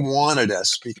 They wanted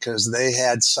us because they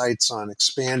had sights on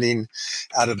expanding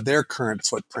out of their current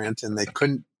footprint, and they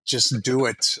couldn't just do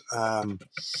it out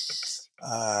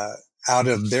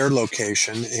of their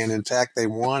location. And in fact, they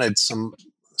wanted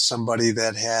somebody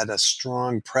that had a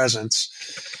strong presence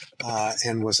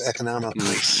and was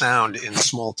economically sound in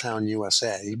small town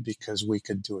USA, because we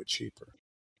could do it cheaper.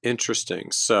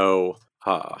 Interesting. So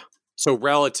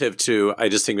relative to, I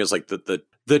just think it's like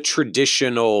the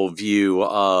traditional view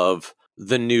of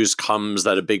the news comes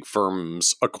that a big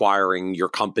firm's acquiring your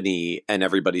company, and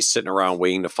everybody's sitting around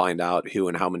waiting to find out who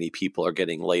and how many people are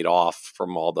getting laid off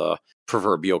from all the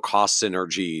proverbial cost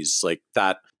synergies. Like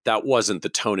that wasn't the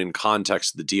tone and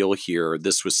context of the deal here.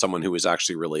 This was someone who was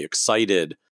actually really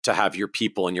excited to have your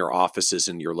people in your offices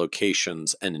and your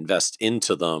locations and invest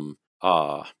into them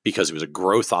because it was a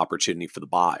growth opportunity for the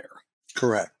buyer.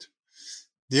 Correct.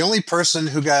 The only person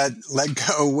who got let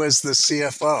go was the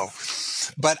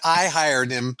CFO, but I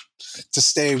hired him to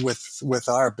stay with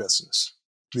our business,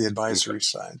 the advisory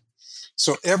side.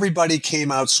 So everybody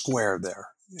came out square there.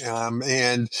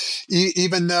 And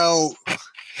even though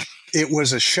it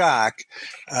was a shock,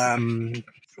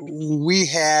 we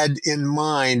had in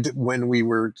mind, when we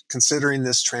were considering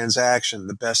this transaction,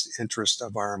 the best interest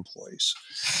of our employees.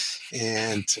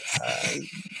 And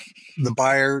the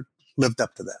buyer lived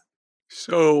up to that.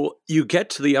 So you get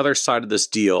to the other side of this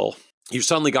deal. you've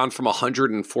suddenly gone from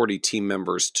 140 team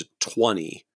members to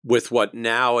 20 with what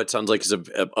now it sounds like is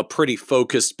a pretty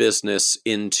focused business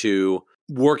into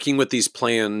working with these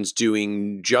plans,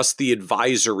 doing just the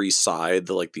advisory side,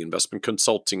 the investment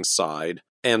consulting side,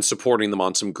 and supporting them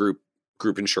on some group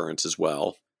insurance as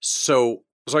well. So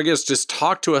I guess just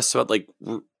talk to us about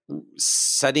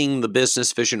setting the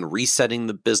business vision, resetting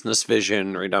the business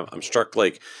vision. Right now, I'm struck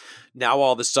now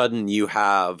all of a sudden you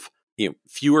have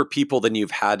fewer people than you've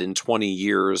had in 20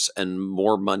 years and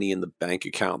more money in the bank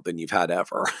account than you've had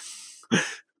ever,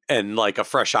 and a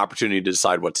fresh opportunity to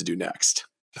decide what to do next.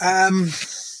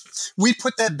 We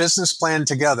put that business plan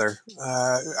together.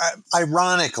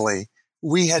 Ironically,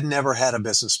 we had never had a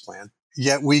business plan,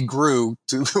 yet we grew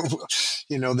to,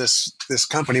 this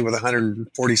company with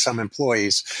 140 some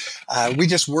employees. We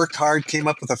just worked hard, came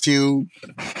up with a few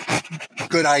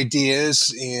good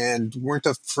ideas, and weren't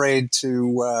afraid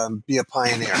to be a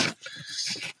pioneer.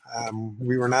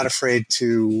 We were not afraid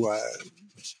to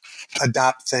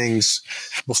adopt things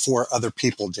before other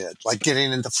people did, like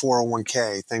getting into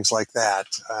 401k, things like that.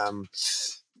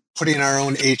 Putting our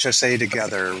own HSA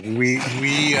together.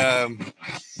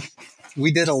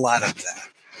 We did a lot of that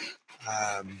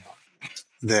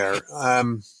there.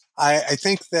 I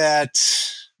think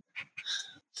that's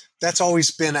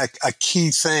always been a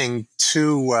key thing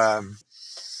to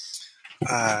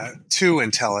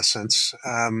Intellicents.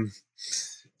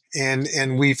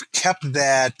 And we've kept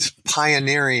that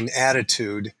pioneering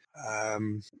attitude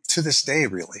to this day,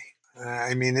 really.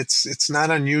 It's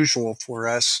not unusual for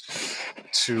us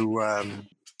to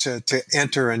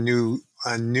enter a new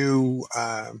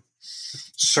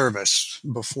service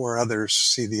before others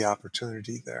see the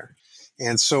opportunity there.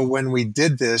 And so when we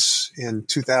did this in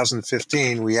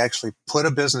 2015, we actually put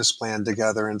a business plan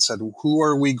together and said, who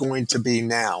are we going to be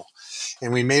now?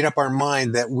 And we made up our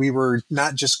mind that we were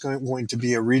not just going to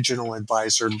be a regional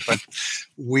advisor, but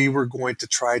we were going to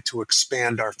try to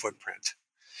expand our footprint.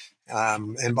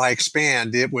 And by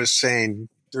expand, it was saying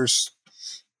there's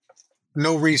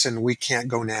no reason we can't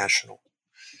go national.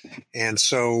 And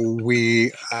so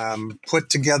we put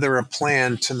together a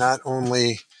plan to not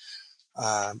only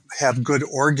have good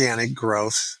organic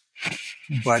growth,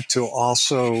 but to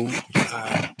also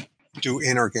do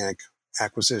inorganic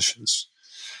acquisitions.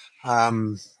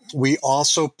 We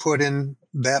also put in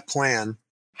that plan,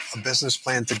 a business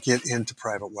plan to get into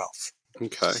private wealth.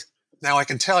 Okay. Now, I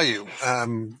can tell you,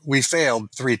 we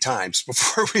failed 3 times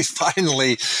before we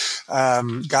finally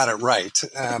got it right.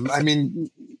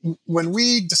 When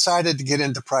we decided to get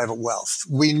into private wealth,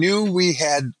 we knew we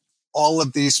had all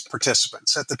of these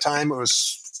participants. At the time, it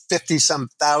was 50-some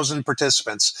thousand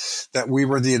participants that we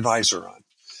were the advisor on.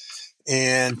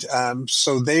 And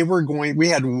so we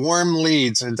had warm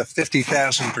leads into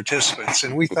 50,000 participants.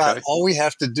 And we thought all we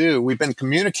have to do, we've been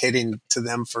communicating to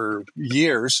them for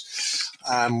years.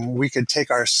 We could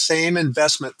take our same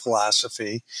investment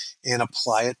philosophy and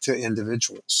apply it to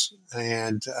individuals.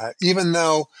 And even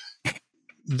though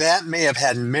that may have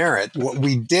had merit, what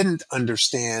we didn't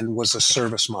understand was the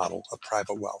service model of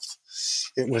private wealth.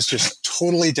 It was just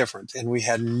totally different. And we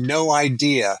had no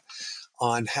idea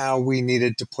on how we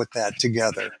needed to put that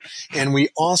together. And we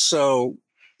also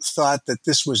thought that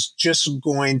this was just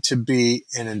going to be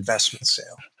an investment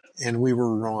sale. And we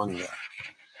were wrong there.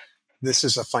 This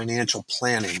is a financial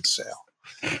planning sale.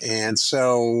 And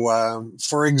so,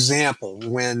 for example,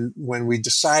 when we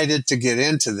decided to get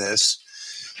into this,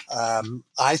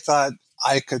 I thought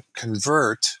I could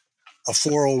convert a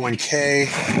 401k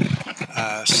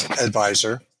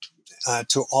advisor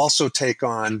to also take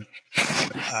on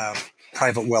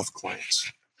private wealth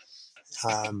clients.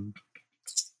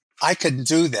 I could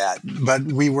do that, but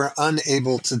we were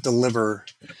unable to deliver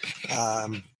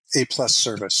A-plus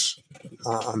service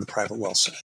on the private wealth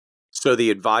side. So the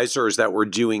advisors that were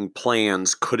doing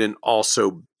plans couldn't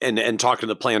also, and talking to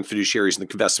the plan fiduciaries and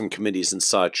the investment committees and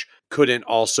such, couldn't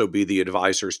also be the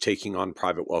advisors taking on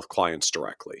private wealth clients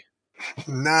directly.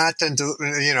 Not and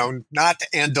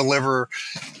deliver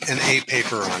an A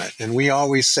paper on it. And we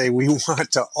always say we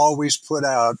want to always put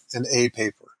out an A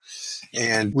paper.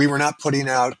 And we were not putting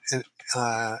out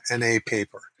an A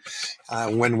paper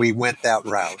when we went that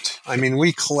route.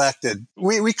 We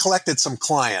collected some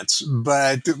clients,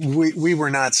 but we were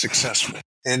not successful.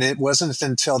 And it wasn't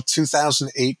until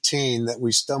 2018 that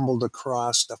we stumbled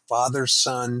across a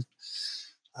father-son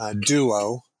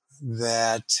duo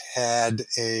that had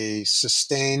a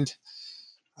sustained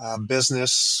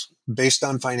business based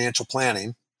on financial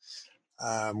planning,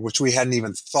 which we hadn't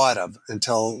even thought of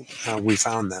until we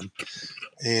found them.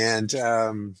 And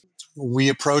we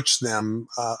approached them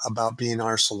about being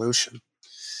our solution.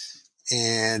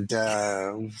 and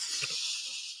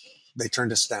they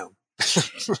turned us down.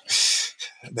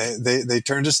 They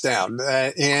turned us down,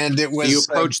 and it was. You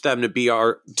approached them to be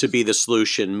the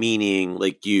solution, meaning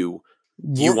like you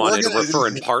we're wanted gonna, to refer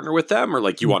and partner with them, or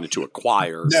like you wanted to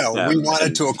acquire. No, them we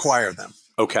wanted to acquire them.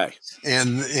 Okay,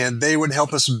 and they would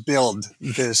help us build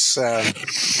this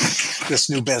this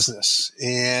new business.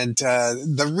 And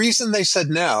the reason they said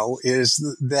no is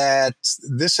that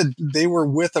they were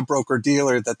with a broker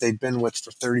dealer that they'd been with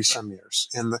for 30 some years,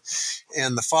 and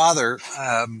the father,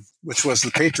 which was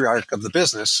the patriarch of the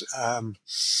business,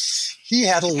 he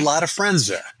had a lot of friends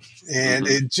there. And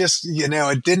it just,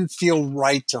 it didn't feel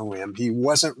right to him. He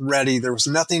wasn't ready. There was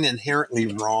nothing inherently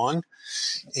wrong.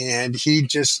 And he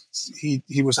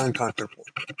was uncomfortable.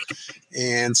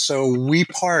 And so we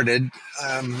parted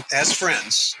as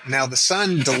friends. Now, the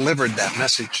son delivered that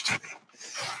message to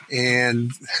me.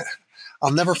 And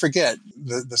I'll never forget,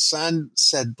 the son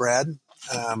said, Brad,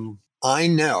 I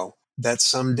know that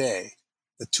someday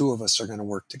the two of us are going to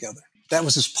work together. That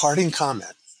was his parting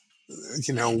comment,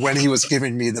 when he was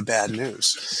giving me the bad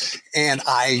news. And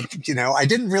I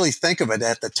didn't really think of it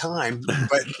at the time,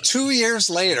 but 2 years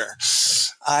later,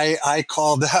 I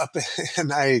called up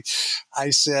and I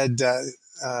said,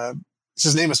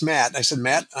 his name is Matt. I said,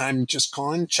 Matt, I'm just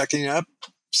calling, checking up,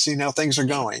 seeing how things are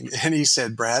going. And he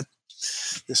said, Brad,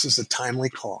 this is a timely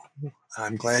call.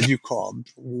 I'm glad you called.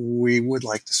 We would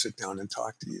like to sit down and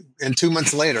talk to you. And 2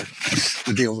 months later,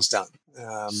 the deal was done.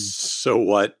 So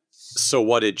what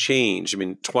had changed? I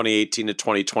mean, 2018 to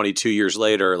 2022 years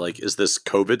later, like, is this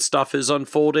COVID stuff is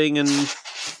unfolding and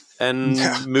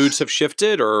moods have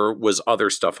shifted, or was other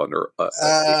stuff under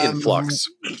influx?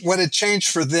 What had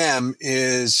changed for them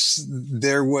is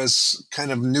there was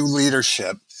kind of new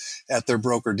leadership at their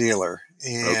broker dealer.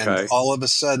 And all of a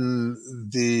sudden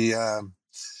the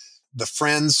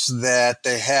friends that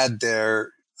they had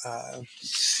there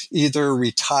either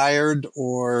retired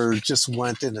or just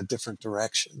went in a different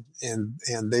direction, and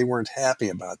they weren't happy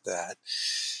about that.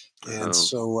 And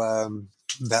so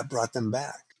that brought them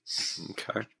back.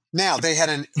 Okay. Now, they had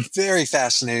a very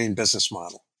fascinating business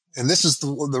model. And this is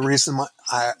the reason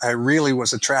I really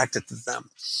was attracted to them.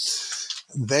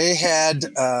 They had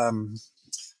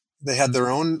their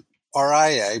own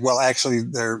RIA. Well, actually,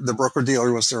 the broker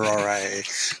dealer was their RIA,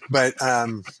 but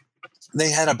they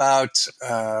had about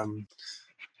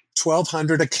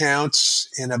 1,200 accounts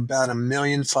and about $1.5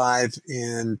 million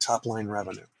in top line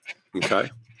revenue. Okay.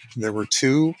 There were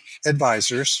 2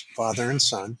 advisors, father and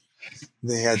son.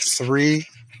 They had 3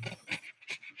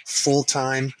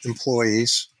 full-time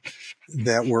employees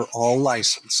that were all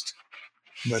licensed,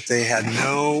 but they had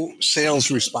no sales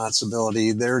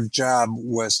responsibility. Their job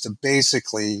was to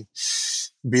basically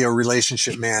be a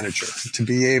relationship manager, to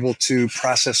be able to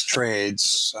process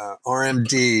trades,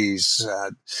 RMDs,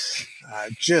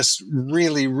 just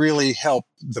really, really help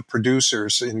the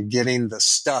producers in getting the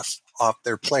stuff off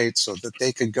their plate so that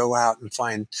they could go out and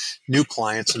find new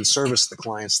clients and service the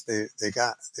clients they've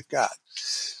got.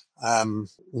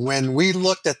 When we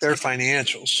looked at their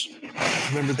financials,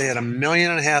 remember they had $1.5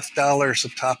 million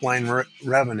of top line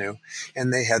revenue,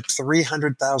 and they had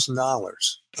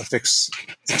 $300,000 of fixed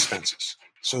expenses.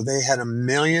 So they had $1.2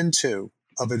 million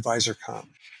of advisor comp.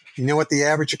 You know what the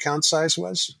average account size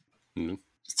was?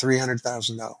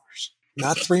 $300,000.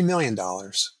 Not $3 million,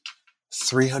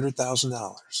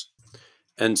 $300,000.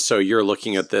 And so you're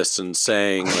looking at this and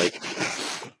saying, like,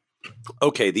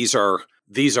 okay, these are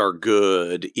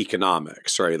good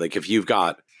economics, right? Like, if you've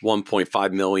got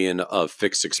 1.5 million of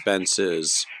fixed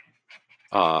expenses,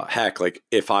 heck, like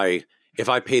if I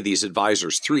pay these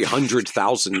advisors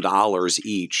 $300,000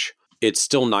 each, it's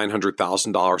still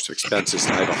 $900,000 of expenses.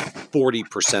 And I have a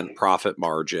 40% profit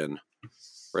margin,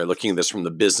 right? Looking at this from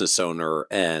the business owner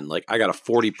end, like I got a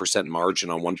 40% margin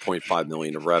on 1.5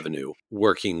 million of revenue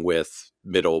working with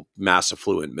mass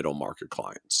affluent middle market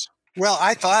clients. Well,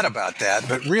 I thought about that,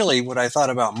 but really what I thought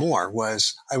about more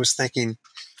was I was thinking,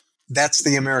 that's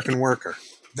the American worker.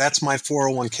 That's my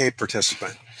 401k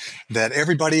participant that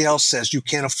everybody else says you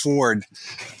can't afford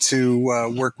to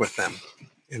work with them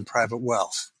in private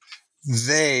wealth.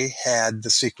 They had the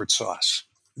secret sauce.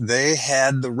 They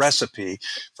had the recipe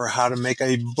for how to make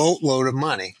a boatload of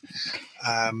money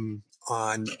on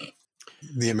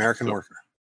the American worker.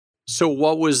 So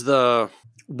what was the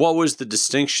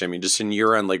distinction? I mean, just in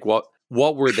your end, like what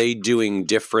were they doing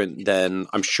different than,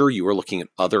 I'm sure you were looking at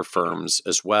other firms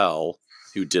as well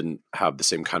who didn't have the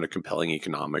same kind of compelling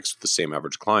economics with the same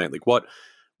average client. Like what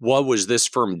was this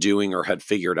firm doing or had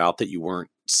figured out that you weren't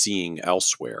seeing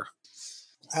elsewhere?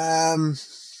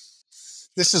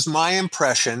 This is my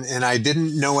impression, and I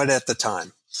didn't know it at the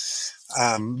time.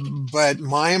 But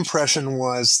my impression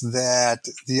was that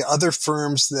the other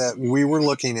firms that we were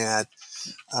looking at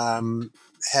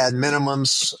had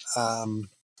minimums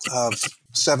of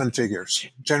seven figures,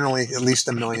 generally at least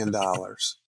 $1 million.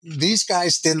 These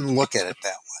guys didn't look at it that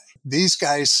way. These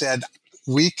guys said,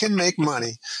 we can make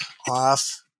money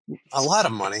off, a lot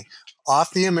of money, off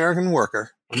the American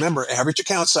worker. Remember, average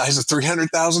account size of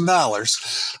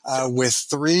 $300,000 with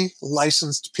 3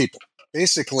 licensed people.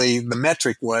 Basically, the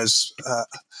metric was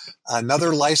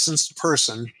another licensed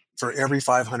person for every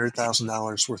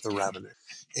 $500,000 worth of revenue.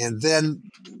 And then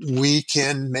we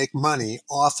can make money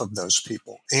off of those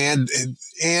people and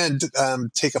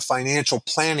take a financial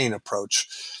planning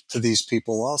approach to these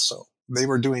people also. They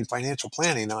were doing financial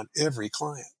planning on every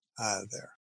client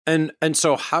there. And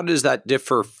so how does that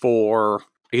differ for,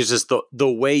 because just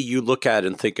the way you look at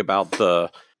and think about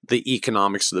the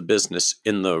economics of the business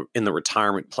in the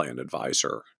retirement plan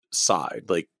advisor side?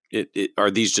 Like,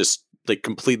 are these just like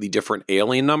completely different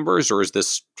alien numbers, or is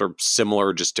this sort of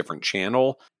similar, just different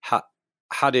channel? How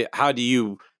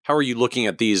are you looking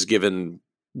at these given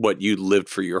what you lived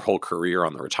for your whole career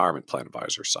on the retirement plan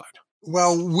advisor side?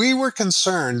 Well, we were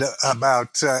concerned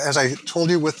about, as I told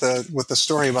you with the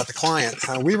story about the client,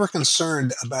 we were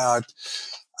concerned about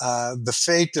the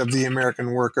fate of the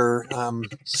American worker.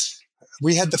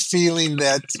 We had the feeling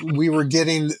that we were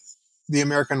getting the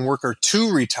American worker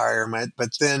to retirement, but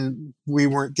then we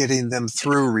weren't getting them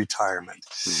through retirement.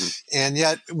 Mm-hmm. And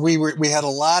yet we had a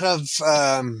lot of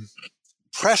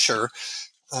pressure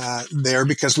there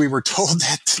because we were told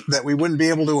that we wouldn't be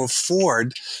able to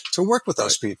afford to work with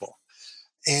those people.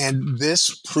 And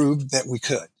this proved that we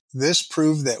could. This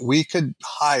proved that we could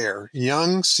hire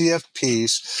young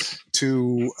CFPs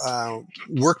to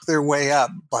work their way up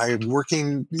by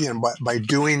working, by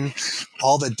doing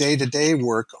all the day-to-day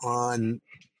work on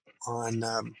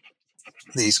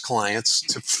these clients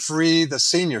to free the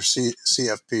senior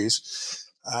CFPs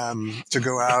to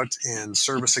go out and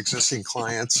service existing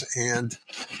clients and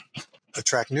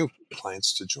attract new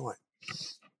clients to join.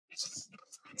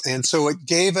 And so it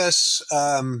gave us,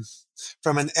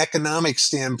 from an economic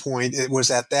standpoint, it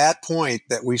was at that point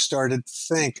that we started to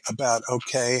think about,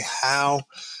 okay,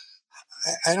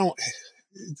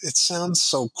 it sounds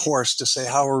so coarse to say,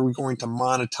 how are we going to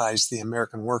monetize the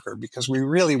American worker? Because we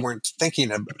really weren't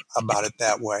thinking about it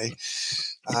that way.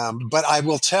 But I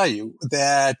will tell you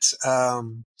that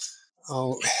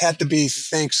it had to be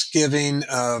Thanksgiving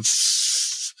of,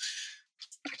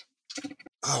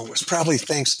 it was probably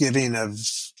Thanksgiving of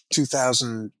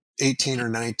 2018 or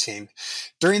 19.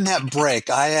 During that break,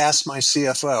 I asked my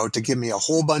CFO to give me a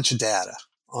whole bunch of data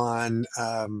on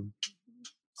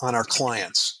our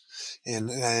clients.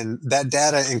 And that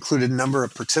data included number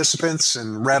of participants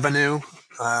and revenue.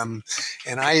 And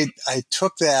I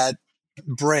took that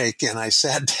break and I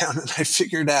sat down and I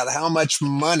figured out how much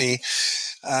money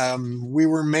we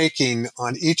were making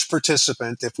on each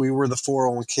participant if we were the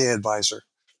 401k advisor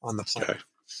on the plan. Okay.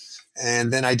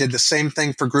 And then I did the same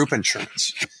thing for group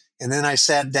insurance. And then I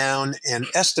sat down and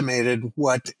estimated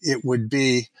what it would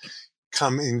be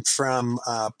coming from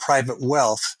private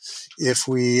wealth if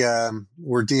we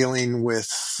were dealing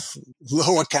with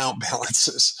low account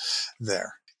balances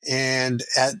there. And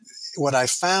what I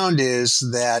found is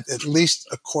that, at least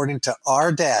according to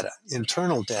our data,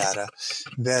 internal data,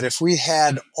 that if we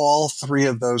had all 3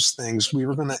 of those things, we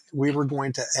were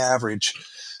going to average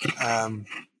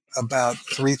about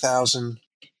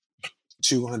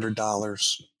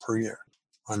 $3,200 per year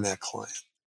on that client.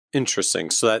 Interesting.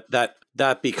 So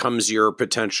that becomes your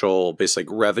potential,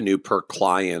 basically, revenue per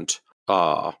client,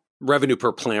 revenue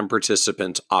per plan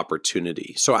participant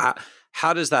opportunity. So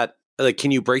how does that, like,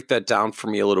 can you break that down for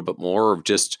me a little bit more of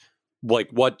just like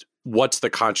what's the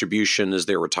contribution as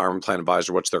their retirement plan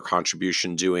advisor? What's their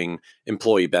contribution doing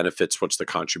employee benefits? What's the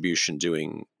contribution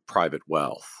doing private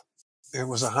wealth? It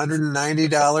was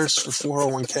 $190 for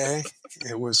 401k.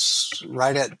 It was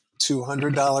right at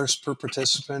 $200 per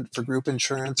participant for group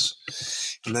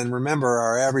insurance. And then remember,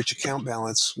 our average account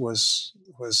balance was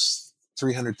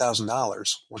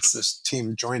 $300,000 once this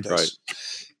team joined us. Right.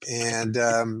 And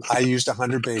I used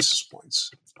 100 basis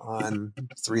points on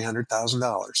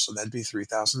 $300,000. So that'd be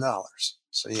 $3,000.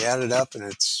 So you add it up and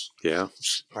it's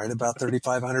right about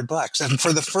 $3,500. And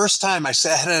for the first time I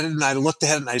sat at it and I looked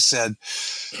at it and I said,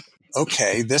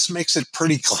 okay, this makes it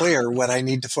pretty clear what I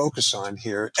need to focus on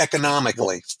here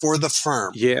economically for the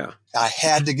firm. Yeah, I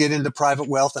had to get into private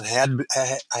wealth and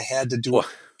I had to do it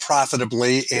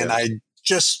profitably, and I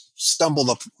just stumbled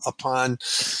upon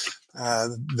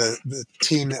the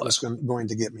team that was going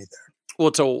to get me there.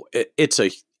 Well,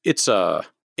 it's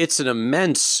an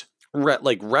immense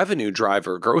revenue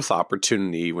driver, growth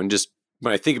opportunity. When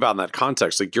I think about in that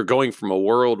context, like you're going from a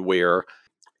world where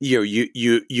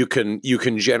you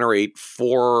can generate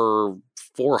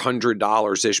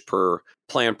 $400 ish per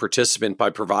plan participant by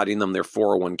providing them their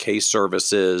 401k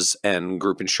services and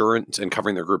group insurance and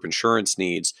covering their group insurance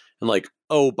needs. And like,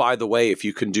 oh, by the way, if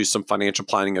you can do some financial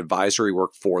planning advisory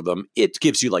work for them, it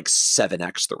gives you like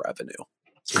 7x the revenue.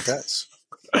 It does.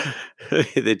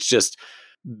 It's just,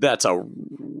 that's a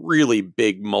really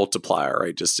big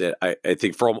multiplier. I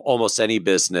think for almost any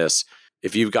business,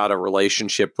 if you've got a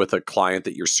relationship with a client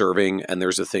that you're serving and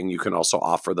there's a thing you can also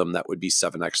offer them that would be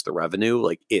 7x the revenue,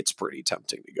 like it's pretty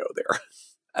tempting to go there.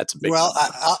 That's a big Well,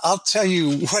 I'll tell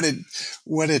you what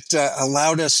it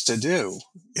allowed us to do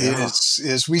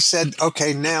is we said,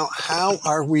 okay, now how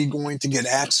are we going to get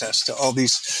access to all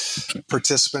these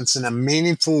participants in a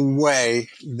meaningful way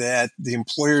that the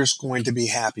employer is going to be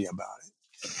happy about it?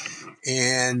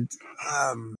 And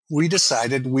we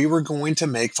decided we were going to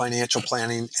make financial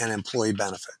planning an employee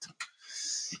benefit.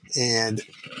 And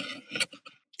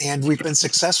we've been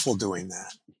successful doing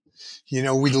that.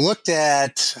 We looked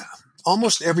at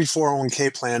almost every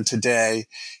 401k plan today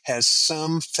has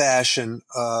some fashion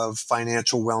of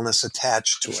financial wellness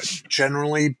attached to it,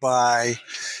 generally by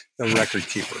the record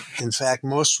keeper. In fact,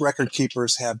 most record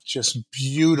keepers have just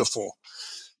beautiful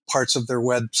parts of their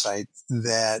website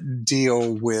that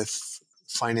deal with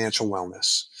financial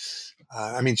wellness.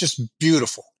 Just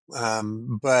beautiful.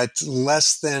 But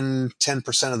less than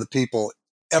 10% of the people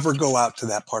ever go out to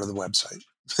that part of the website.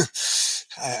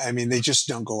 They just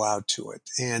don't go out to it.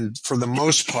 And for the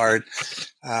most part,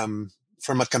 from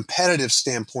a competitive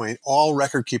standpoint, all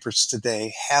record keepers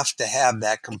today have to have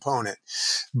that component.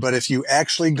 But if you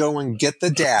actually go and get the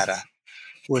data,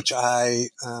 which I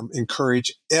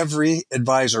encourage every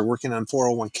advisor working on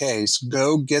 401ks,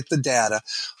 go get the data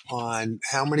on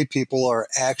how many people are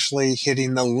actually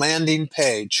hitting the landing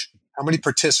page, how many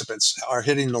participants are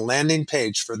hitting the landing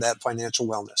page for that financial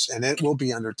wellness, and it will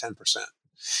be under 10%.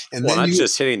 And well, not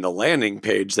just hitting the landing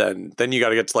page, then you got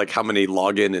to get to like how many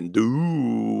log in and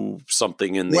do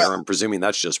something in there. I'm presuming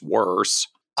that's just worse.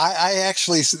 I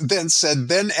actually then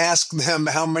ask them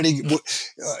how many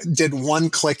did one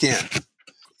click in.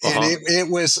 And it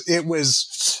was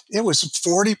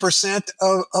 40%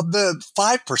 of the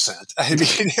 5%.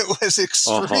 It was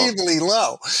extremely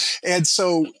low. And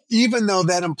so even though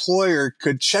that employer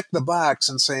could check the box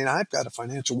and say, I've got a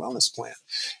financial wellness plan,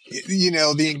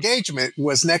 the engagement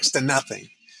was next to nothing.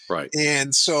 Right.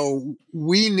 And so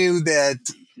we knew that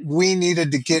we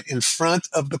needed to get in front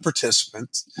of the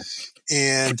participants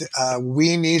and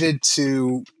we needed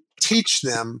to teach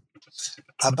them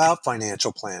about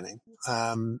financial planning.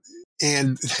 And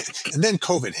then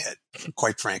COVID hit,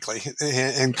 quite frankly,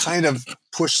 and kind of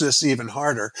pushed this even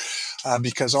harder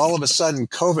because all of a sudden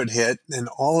COVID hit and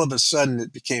all of a sudden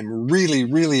it became really,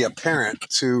 really apparent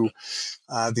to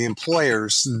the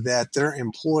employers that their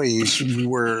employees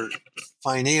were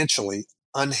financially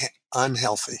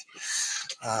unhealthy,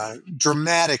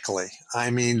 dramatically.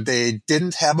 They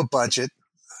didn't have a budget,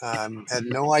 had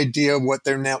no idea what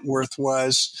their net worth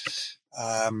was.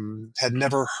 Had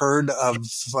never heard of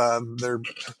their,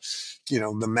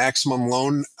 the maximum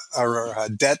loan or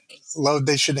debt load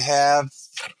they should have.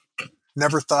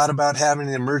 Never thought about having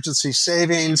an emergency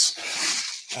savings.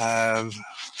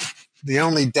 The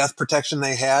only death protection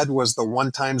they had was the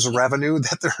one times revenue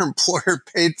that their employer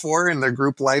paid for in their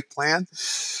group life plan.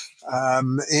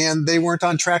 And they weren't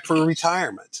on track for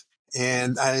retirement.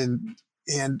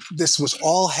 And this was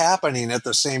all happening at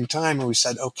the same time. And we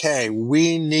said, okay,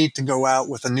 we need to go out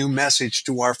with a new message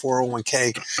to our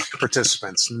 401k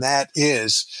participants. And that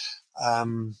is,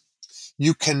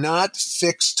 you cannot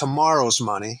fix tomorrow's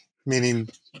money, meaning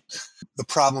the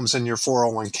problems in your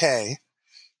 401k.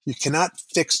 You cannot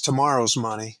fix tomorrow's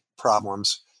money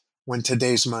problems when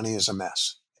today's money is a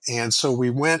mess. And so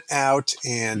we went out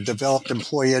and developed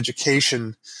employee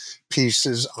education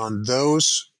pieces on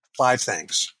those 5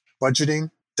 things: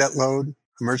 budgeting, debt load,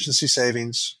 emergency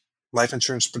savings, life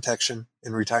insurance protection,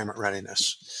 and retirement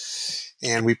readiness.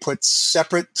 And we put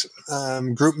separate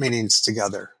group meetings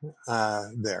together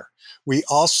there. We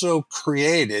also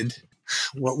created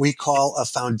what we call a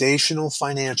foundational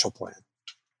financial plan.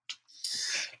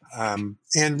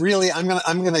 And really, I'm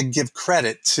gonna give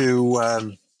credit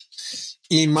to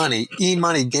eMoney.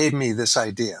 eMoney gave me this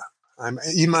idea.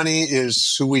 eMoney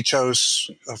is who we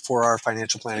chose for our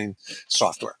financial planning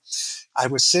software. I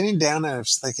was sitting down and I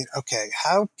was thinking, okay,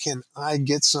 how can I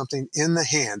get something in the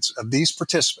hands of these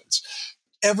participants,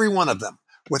 every one of them,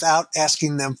 without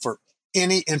asking them for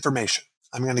any information?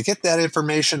 I'm going to get that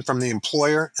information from the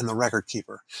employer and the record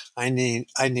keeper. I need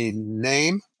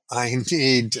name. I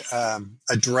need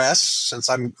address, since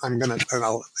I'm going to, and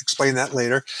I'll explain that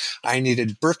later. I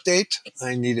needed birth date,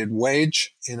 I needed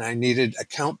wage, and I needed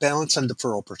account balance and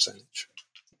deferral percentage.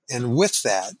 And with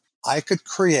that, I could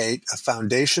create a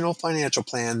foundational financial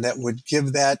plan that would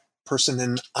give that person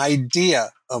an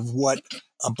idea of what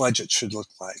a budget should look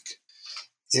like.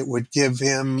 It would give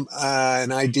him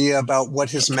an idea about what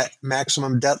his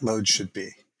maximum debt load should be.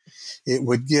 It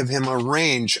would give him a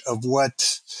range of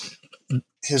what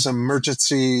his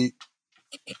emergency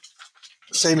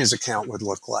savings account would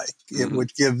look like. It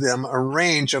would give them a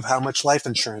range of how much life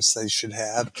insurance they should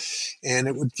have. And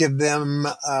it would give them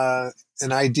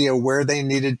an idea where they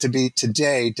needed to be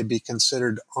today to be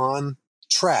considered on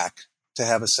track to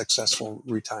have a successful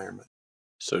retirement.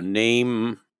 So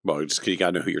name, well, just 'cause you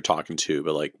got to know who you're talking to,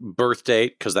 but like birth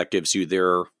date, because that gives you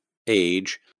their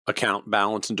age, account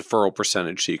balance and deferral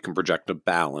percentage, so you can project a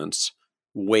balance,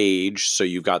 wage, so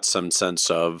you've got some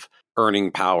sense of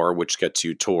earning power, which gets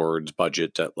you towards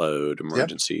budget, debt load,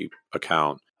 emergency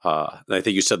account. I think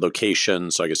you said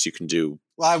location, so I guess you can do.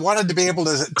 Well, I wanted to be able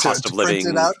to cost of living.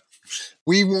 Print it out.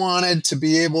 We wanted to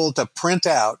be able to print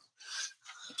out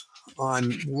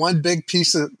on one big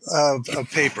piece of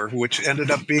paper, which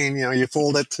ended up being, you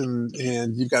fold it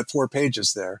and you've got 4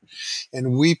 pages there.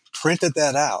 And we printed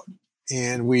that out.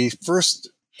 And we first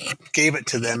gave it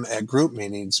to them at group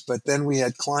meetings, but then we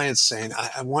had clients saying,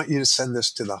 I want you to send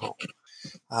this to the home.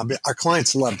 Our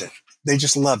clients loved it. They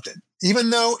just loved it,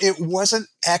 even though it wasn't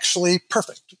actually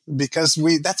perfect, because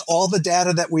that's all the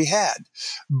data that we had.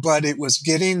 But it was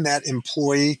getting that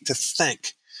employee to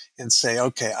think and say,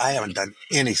 okay, I haven't done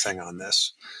anything on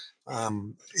this.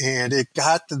 And it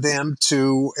got them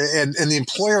to, and the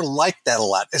employer liked that a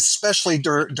lot, especially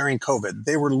during COVID.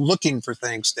 They were looking for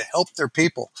things to help their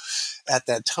people at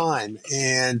that time.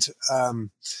 And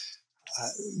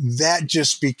that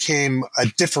just became a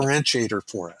differentiator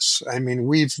for us. I mean,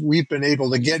 we've been able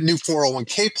to get new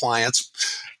 401k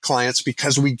clients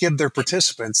because we give their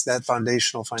participants that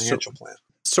foundational financial plan.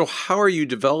 So how are you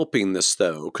developing this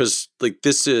though? Because like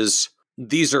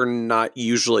these are not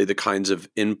usually the kinds of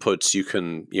inputs you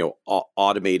can,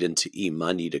 automate into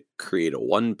eMoney to create a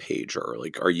one-pager.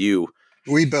 Like, are you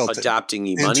adapting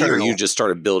eMoney, or you just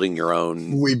started building your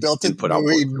own? We built it. Input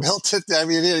We built it. I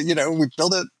mean, we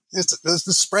built it. It's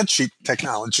the spreadsheet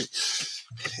technology,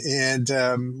 and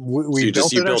we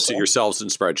built it yourselves in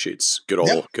spreadsheets.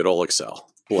 Good old Excel.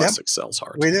 Bless Excel's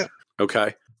hard. We do.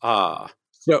 Okay.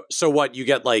 So what you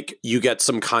get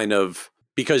some kind of,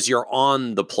 because you're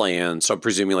on the plan, so I'm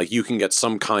presuming like you can get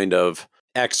some kind of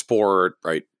export,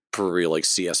 right, for like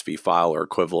CSV file or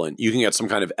equivalent. You can get some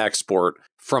kind of export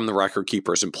from the record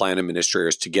keepers and plan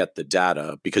administrators to get the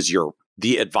data, because you're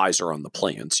the advisor on the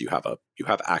plan. So you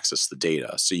have access to the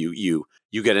data. So you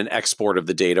get an export of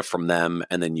the data from them,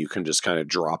 and then you can just kind of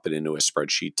drop it into a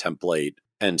spreadsheet template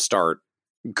and start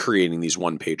creating these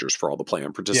one-pagers for all the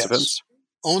plan participants. Yes.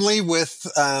 Only with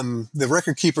the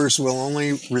record keepers will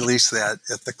only release that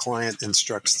if the client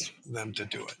instructs them to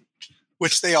do it,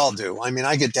 which they all do. I mean,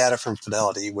 I get data from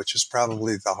Fidelity, which is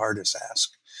probably the hardest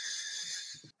ask.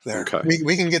 There, okay.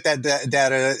 We can get that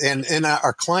data, and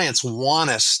our clients want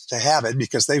us to have it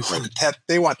because they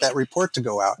want that report to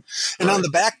go out. And on the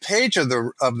back page of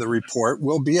the report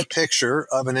will be a picture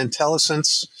of an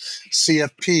Intellicents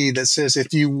CFP that says,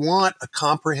 if you want a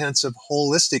comprehensive,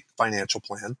 holistic financial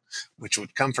plan, which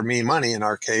would come from eMoney in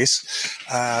our case,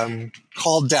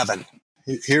 call Devin.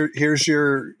 Here's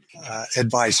your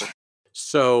advisor.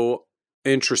 So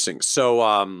interesting.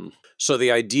 So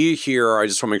the idea here, I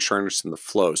just want to make sure I understand the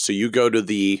flow. So you go to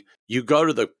the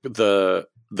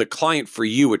client for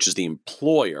you, which is the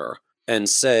employer, and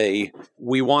say,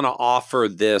 we want to offer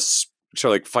this sort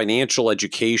of like financial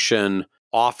education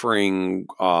offering,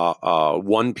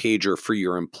 one pager for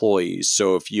your employees.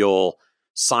 So if you'll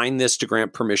sign this to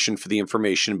grant permission for the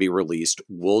information to be released,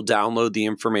 we'll download the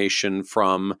information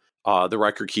from the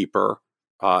record keeper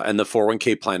and the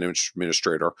 401k plan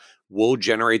administrator. We'll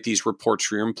generate these reports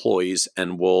for your employees,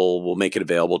 and we'll make it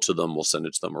available to them. We'll send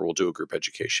it to them, or we'll do a group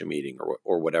education meeting,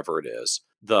 or whatever it is.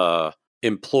 The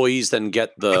employees then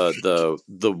get the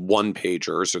one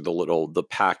pagers, or the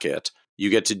packet. You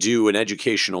get to do an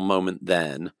educational moment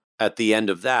then. At the end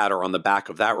of that, or on the back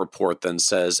of that report, then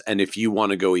says, and if you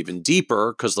want to go even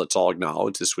deeper, because let's all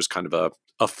acknowledge this was kind of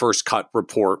a first cut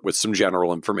report with some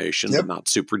general information, but not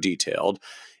super detailed.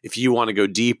 If you want to go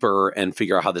deeper and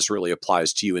figure out how this really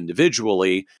applies to you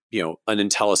individually, an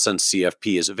Intellicents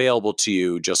CFP is available to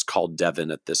you. Just call Devin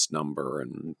at this number,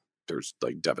 and there's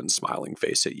like Devin's smiling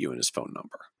face at you and his phone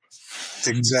number.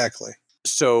 Exactly.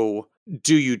 So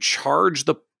do you charge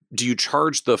the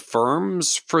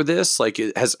firms for this? Like,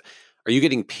 are you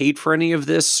getting paid for any of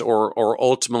this, or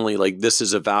ultimately, like, this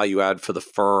is a value add for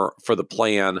the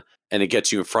plan, and it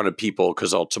gets you in front of people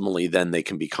because ultimately then they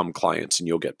can become clients and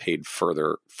you'll get paid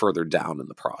further down in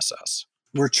the process?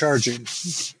 We're charging.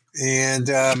 And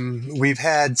we've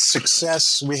had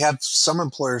success. We have some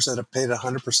employers that have paid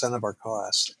 100% of our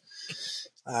cost.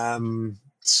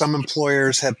 Some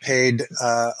employers have paid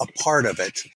a part of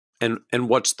it. And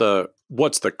what's the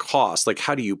cost? Like,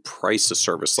 how do you price a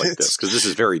service like this? Because this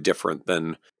is very different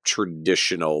than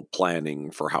traditional planning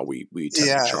for how we tend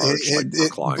to charge for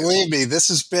clients. Believe me, this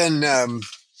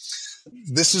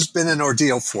has been an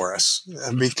ordeal for us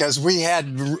because we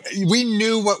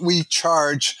knew what we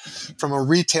charge from a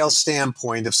retail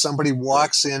standpoint. If somebody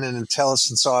walks in an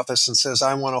Intellicents office and says,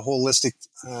 I want a holistic,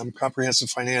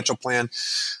 comprehensive financial plan,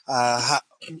 how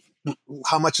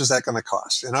much is that going to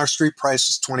cost? And our street price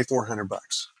is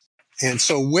 $2,400. And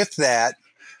so with that,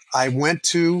 I went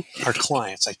to our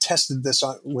clients. I tested this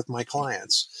with my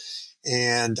clients.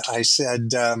 And I said,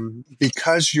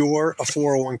 because you're a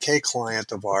 401k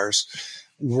client of ours,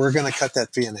 we're going to cut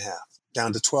that fee in half,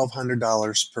 down to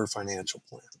 $1,200 per financial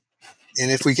plan. And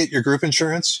if we get your group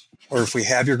insurance, or if we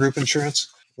have your group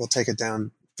insurance, we'll take it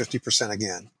down 50%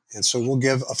 again. And so we'll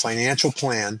give a financial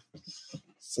plan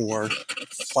for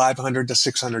 $500 to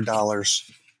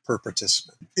 $600 per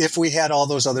participant if we had all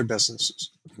those other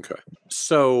businesses. Okay.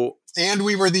 So, and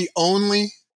we were the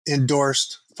only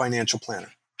endorsed financial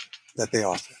planner that they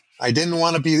offer. I didn't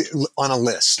want to be on a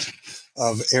list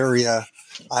of area.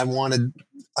 I wanted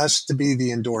us to be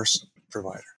the endorsed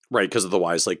provider. Right, because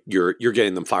otherwise, like, you're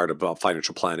getting them fired up about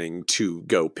financial planning to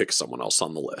go pick someone else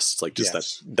on the list. Like, just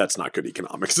Yes. that's not good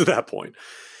economics at that point.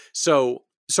 So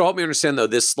help me understand though,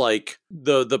 this, like,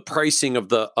 the pricing of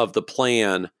the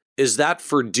plan, is that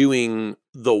for doing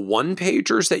the one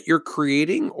pagers that you're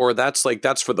creating, or that's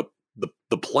for the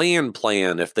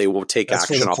plan if they will take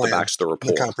That's action off the backs of the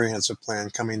report? The comprehensive plan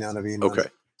coming out of eMoney. Okay.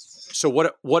 So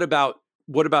what about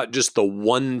just the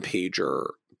one pager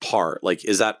part? Like,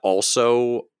 is that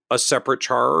also a separate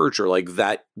charge, or like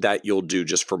that you'll do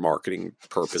just for marketing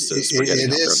purposes?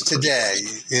 It is today.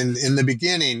 In the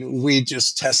beginning, we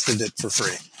just tested it for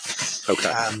free.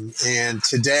 Okay. And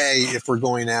today, if we're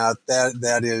going out,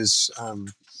 that is a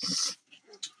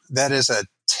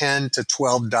 $10 to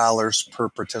 $12 per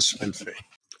participant fee.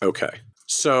 Okay.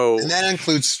 So, and that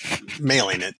includes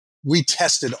mailing it. We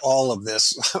tested all of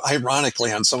this,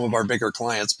 ironically, on some of our bigger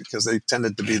clients because they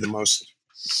tended to be the most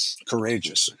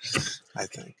courageous, I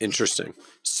think. Interesting.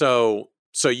 So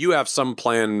you have some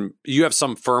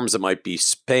firms that might be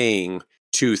paying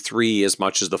 2-3 as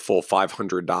much as the full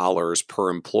 $500 per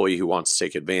employee who wants to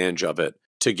take advantage of it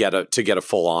to get a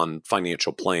full on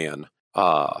financial plan,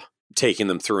 taking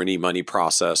them through an eMoney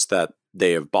process that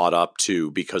they have bought up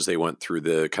to because they went through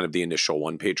the kind of the initial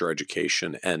one pager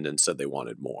education and said they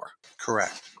wanted more.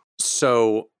 Correct.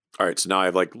 So, all right. So now I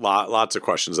have like lots of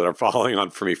questions that are following on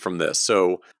for me from this.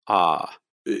 So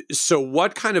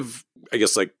what kind of, I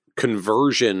guess, like,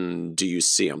 conversion do you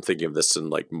see? I'm thinking of this in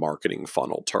like marketing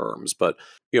funnel terms, but,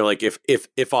 you know, like if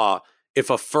a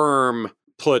firm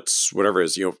puts whatever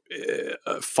it is,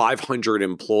 500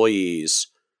 employees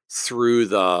through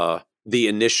the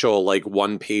initial like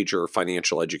one pager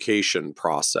financial education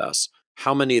process,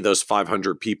 how many of those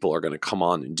 500 people are going to come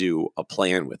on and do a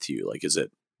plan with you? Like, is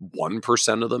it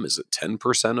 1% of them? Is it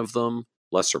 10% of them?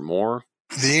 Less or more?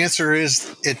 The answer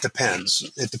is it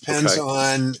depends. It depends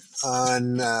on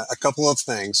a couple of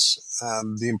things.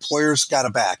 The employer's got to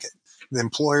back it. The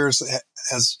employers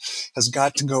has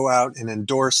got to go out and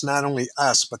endorse not only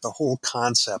us, but the whole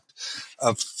concept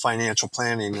of financial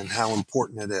planning and how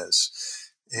important it is.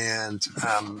 And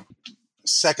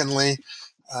secondly,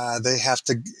 they have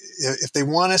to, if they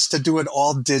want us to do it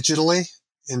all digitally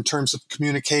in terms of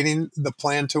communicating the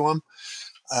plan to them,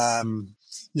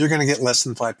 you're going to get less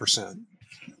than 5%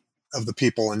 of the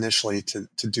people initially to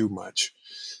do much.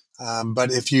 But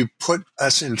if you put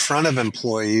us in front of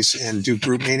employees and do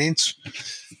group meetings,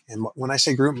 and when I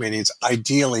say group meetings,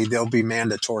 ideally they'll be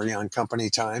mandatory on company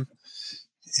time.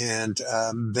 And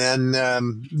then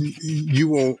you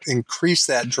will increase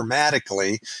that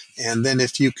dramatically. And then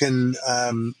if you can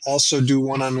also do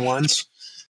one-on-ones,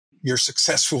 your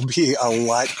success will be a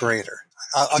lot greater.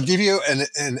 I'll give you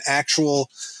an actual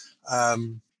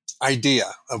idea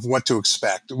of what to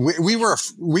expect. We were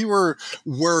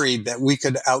worried that we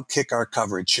could outkick our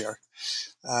coverage share.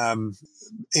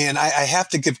 And I have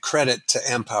to give credit to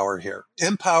Empower here.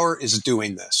 Empower is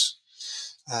doing this.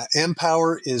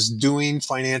 Empower is doing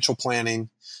financial planning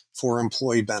for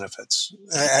employee benefits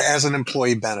as an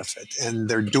employee benefit, and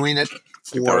they're doing it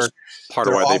That for was part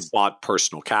of why they bought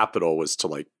Personal Capital, was to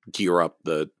like gear up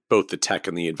both the tech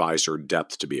and the advisor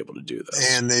depth to be able to do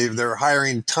this. And they're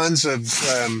hiring tons of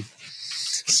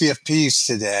CFPs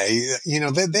today.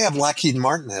 They have Lockheed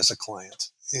Martin as a client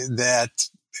that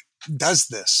does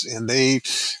this, and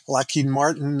Lockheed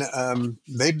Martin,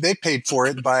 they paid for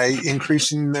it by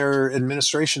increasing their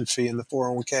administration fee in the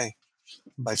 401k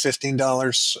by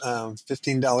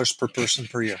 $15 per person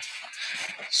per year.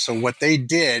 So what they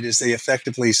did is they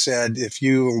effectively said, if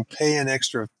you pay an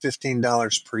extra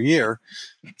 $15 per year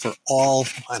for all,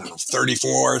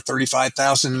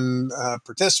 35,000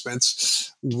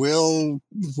 participants, we'll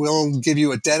give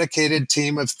you a dedicated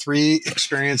team of 3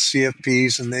 experienced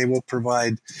CFPs, and they will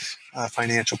provide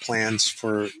financial plans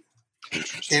for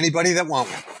anybody that want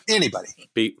one. Anybody.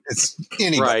 It's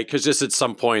anybody. Right, because just at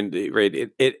some point,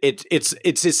 right,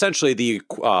 it's essentially the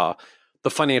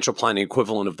financial planning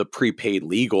equivalent of the prepaid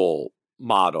legal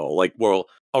model. Like, well,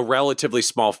 a relatively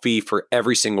small fee for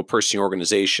every single person in your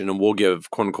organization, and we'll give,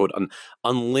 quote unquote,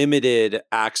 unlimited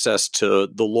access to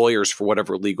the lawyers for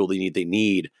whatever legal they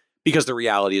need, because the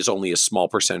reality is only a small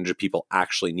percentage of people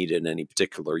actually need it in any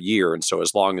particular year. And so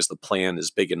as long as the plan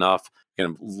is big enough,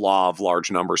 law of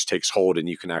large numbers takes hold, and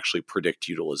you can actually predict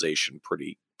utilization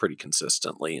pretty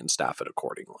consistently and staff it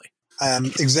accordingly.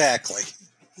 Exactly.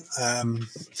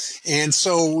 And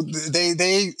so they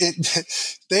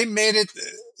made it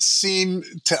seem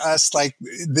to us like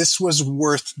this was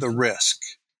worth the risk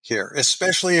here,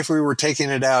 especially if we were taking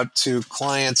it out to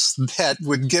clients that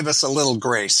would give us a little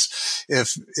grace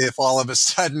if all of a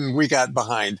sudden we got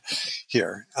behind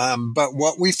here. But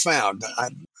what we found,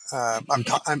 I'm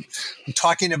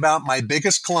talking about my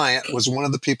biggest client was one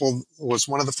of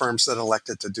the firms that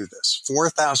elected to do this.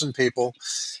 4,000 people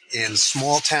in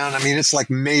small town. I mean, it's like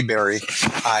Mayberry,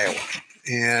 Iowa,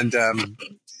 and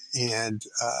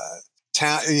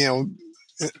town.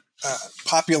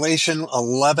 Population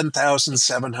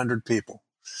 11,700 people,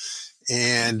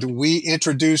 and we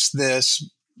introduced this,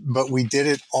 but we did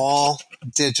it all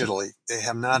digitally. They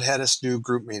have not had us do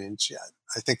group meetings yet.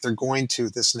 I think they're going to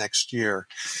this next year.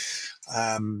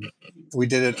 We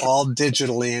did it all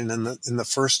digitally, and in the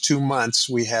first 2 months,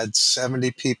 we had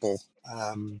 70 people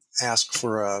ask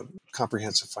for a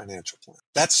comprehensive financial plan.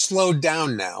 That's slowed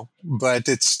down now, but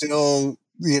it's still,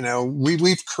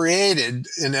 we've created,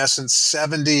 in essence,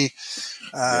 70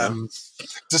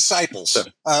 disciples of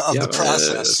the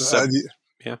process.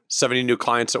 70 new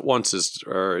clients at once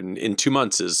in 2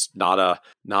 months is not a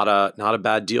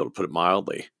bad deal, to put it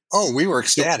mildly. Oh, we were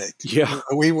ecstatic. Yeah,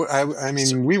 we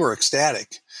were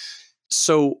ecstatic.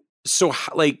 So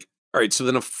like, all right. So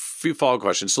then a few follow-up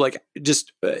questions. So like,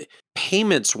 just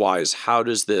payments wise, how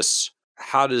does this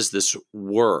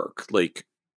work? Like,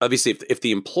 obviously, if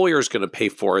the employer is going to pay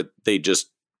for it,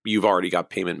 you've already got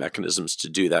payment mechanisms to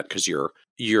do that, because you're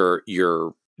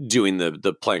doing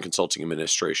the plan consulting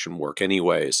administration work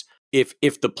anyways.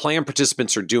 If the plan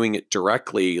participants are doing it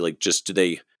directly, like, just do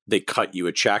they cut you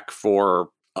a check for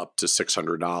up to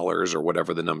 $600 or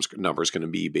whatever the number is going to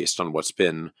be based on what's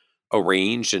been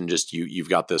arranged, and just you've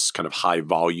got this kind of high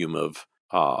volume of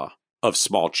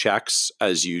small checks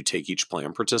as you take each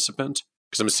plan participant?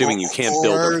 Because I'm assuming you can't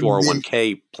build a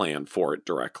 401k plan for it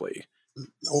directly.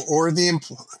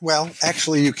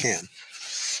 Actually you can.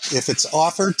 If it's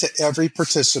offered to every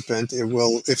participant, it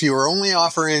will. If you were only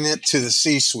offering it to the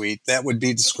C-suite, that would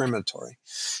be discriminatory,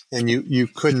 and you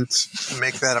couldn't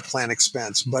make that a plan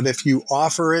expense. But if you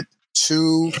offer it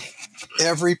to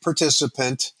every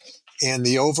participant, and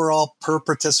the overall per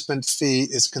participant fee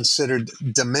is considered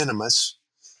de minimis,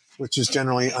 which is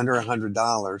generally under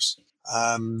 $100,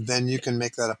 then you can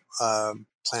make that a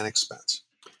plan expense.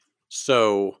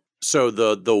 So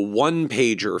the one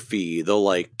pager fee, the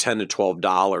like $10 to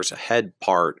 $12 a head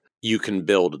part, you can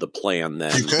build the plan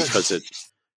then, because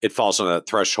it falls on that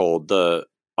threshold.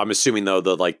 I'm assuming though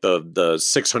the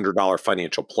 $600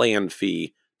 financial plan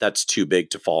fee, that's too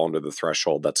big to fall under the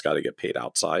threshold. That's got to get paid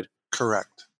outside.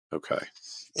 Correct. Okay.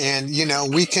 And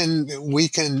we can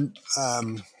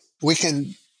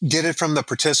get it from the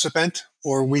participant,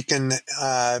 or we can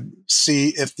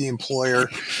see if the employer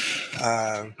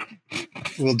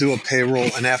will do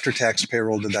an after-tax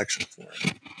payroll deduction for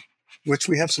it, which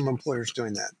we have some employers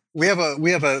doing that. We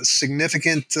have a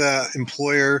significant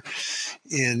employer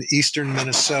in eastern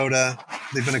Minnesota.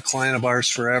 They've been a client of ours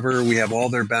forever. We have all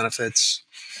their benefits.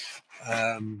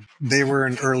 They were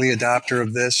an early adopter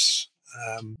of this.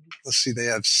 Let's see, they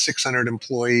have 600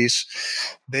 employees.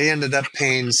 They ended up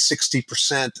paying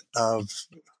 60% of,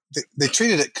 they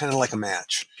treated it kind of like a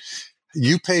match.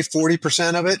 You pay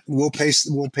 40% of it, we'll pay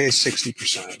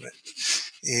 60% of it.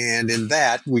 And in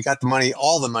that, we got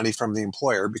all the money from the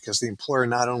employer, because the employer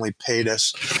not only paid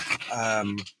us,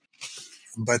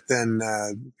 but then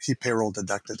he payroll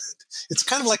deducted it. It's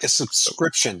kind of like a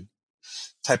subscription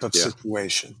type of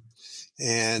situation.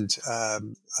 And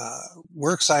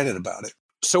we're excited about it.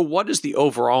 So what does the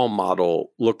overall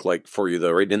model look like for you,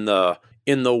 though, right? In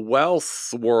the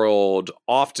wealth world,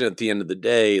 often at the end of the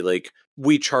day, like,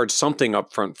 we charge something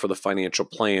upfront for the financial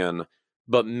plan,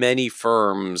 but many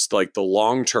firms, like, the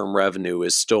long-term revenue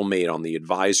is still made on the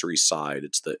advisory side.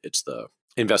 It's the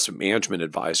investment management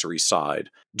advisory side.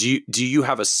 Do you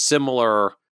have a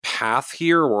similar path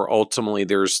here, or ultimately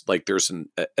there's an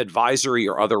advisory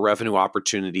or other revenue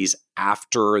opportunities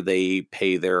after they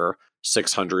pay their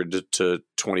 $600 to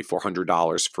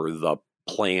 $2,400 for the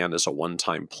plan as a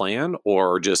one-time plan,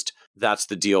 or just that's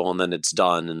the deal and then it's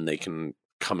done and they can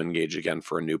come engage again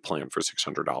for a new plan for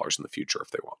 $600 in the future if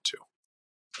they want to?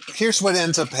 Here's what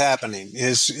ends up happening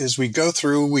is we go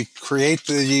through, we create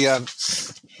the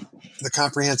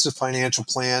comprehensive financial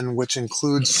plan, which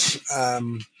includes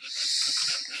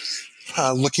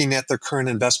looking at their current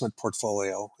investment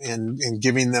portfolio and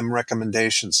giving them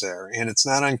recommendations there. And it's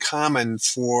not uncommon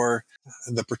for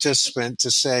the participant to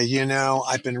say,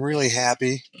 I've been really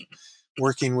happy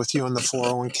working with you on the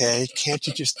 401k. Can't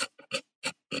you just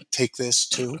take this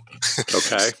too?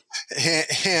 Okay.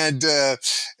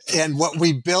 and what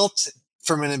we built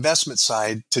from an investment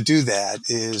side to do that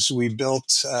is we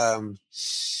built a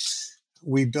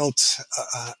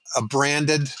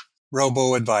branded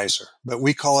robo-advisor, but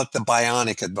we call it the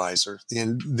Bionic Advisor,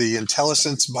 the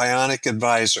Intellicents Bionic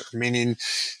Advisor, meaning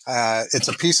it's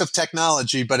a piece of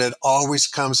technology, but it always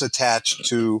comes attached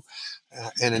to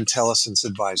an Intellicents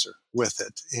advisor with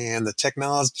it. And the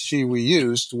technology we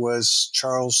used was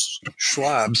Charles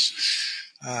Schwab's.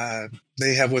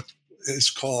 They have what is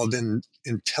called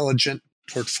intelligent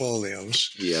portfolios.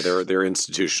 Yeah, they're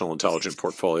institutional intelligent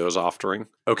portfolios offering.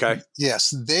 Okay.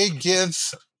 Yes, they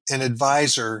give an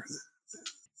advisor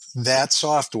that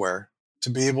software to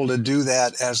be able to do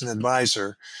that as an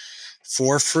advisor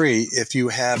for free if you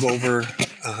have over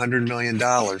 $100 million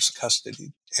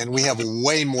custody. And we have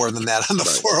way more than that on the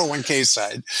 401k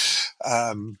side.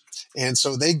 And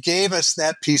so they gave us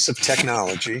that piece of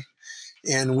technology,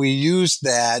 and we used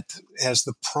that as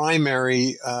the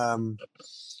primary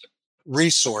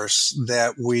resource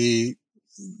that we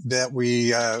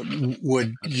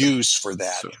would use for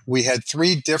that. We had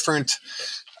three different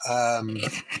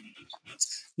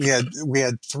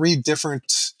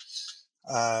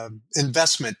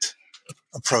investment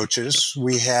approaches.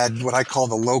 We had what I call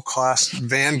the low cost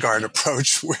Vanguard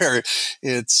approach, where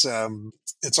it's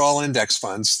all index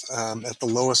funds at the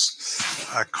lowest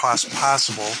cost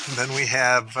possible. Then we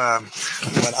have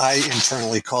what I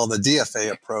internally call the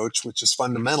DFA approach, which is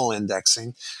fundamental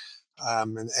indexing,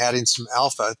 and adding some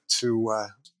alpha to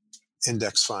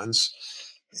index funds.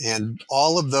 And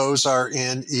all of those are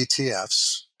in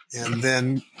ETFs. And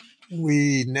then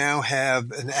we now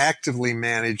have an actively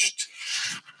managed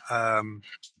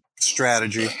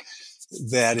strategy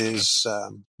that is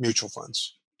mutual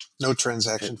funds, no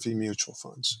transaction fee mutual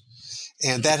funds.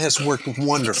 And that has worked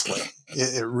wonderfully.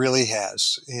 It really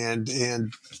has.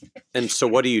 And so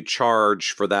what do you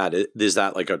charge for that? Is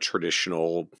that like a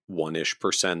traditional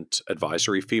 1-ish%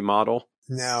 advisory fee model?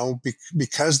 Now,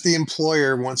 because the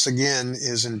employer, once again,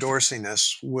 is endorsing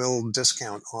us, we'll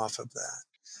discount off of that.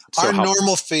 So our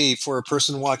normal fee for a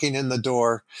person walking in the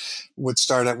door would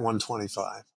start at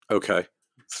 $125. Okay.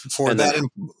 For that,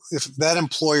 if that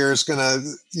employer is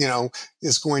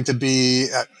going to be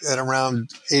at around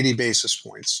 80 basis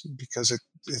points, because it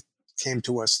came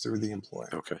to us through the employer.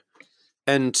 Okay.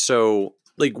 And so,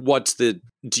 like,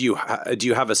 do you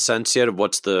have a sense yet of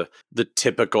what's the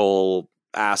typical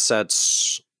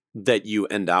assets that you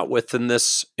end out with in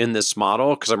this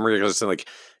model? Because I'm really going to say, like,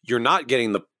 you're not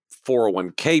getting the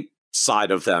 401k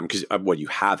side of them because you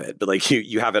have it, but like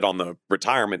you have it on the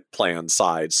retirement plan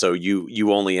side. So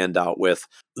you only end out with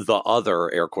the other,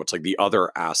 air quotes, like the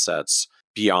other assets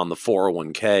beyond the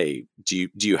 401k. Do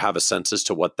you have a sense as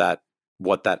to what that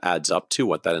adds up to,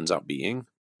 what that ends up being?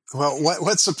 Well,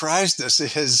 what surprised us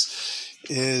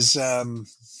is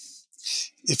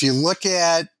if you look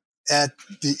at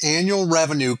the annual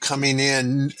revenue coming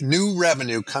in, new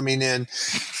revenue coming in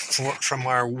from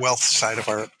our wealth side of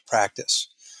our practice,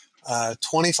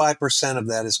 25% of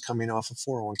that is coming off of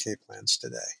 401k plans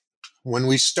today. When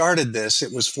we started this,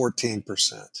 it was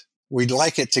 14%. We'd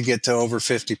like it to get to over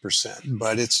 50%,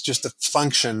 but it's just a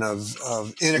function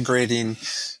of integrating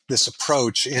this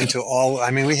approach into all. I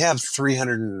mean, we have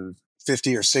 300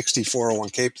 50 or 60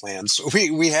 401k plans. So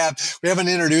we haven't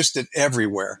introduced it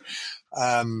everywhere.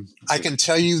 I can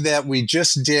tell you that we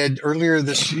just did earlier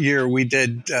this year, we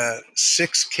did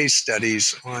 6 case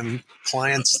studies on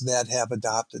clients that have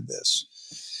adopted this.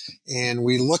 And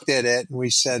we looked at it and we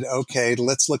said, okay,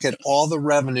 let's look at all the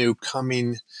revenue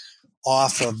coming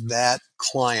off of that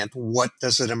client. What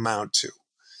does it amount to?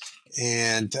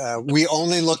 And we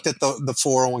only looked at the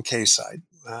 401k side.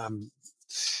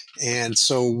 And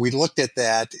so we looked at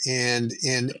that, and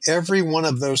in every one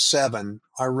of those 7,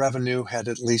 our revenue had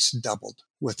at least doubled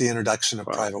with the introduction of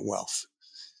private wealth.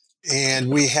 And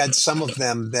we had some of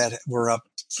them that were up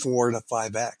 4 to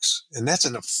 5x. And that's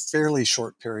in a fairly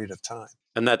short period of time.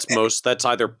 And that's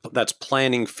that's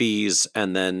planning fees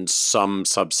and then some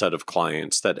subset of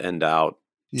clients that end out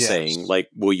saying, like,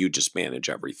 will you just manage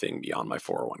everything beyond my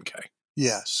 401k?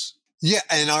 Yes. Yeah,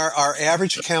 and our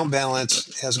average account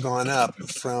balance has gone up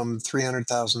from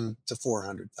 300,000 to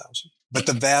 400,000. But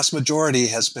the vast majority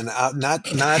has been out, not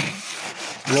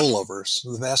rollovers.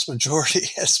 The vast majority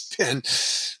has been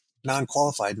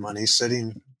non-qualified money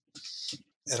sitting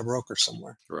at a broker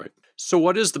somewhere. Right. So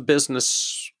what does the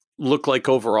business look like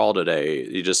overall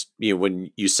today? When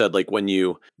you said, like, when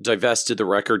you divested the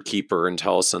record keeper,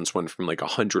 Intellicents went from like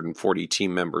 140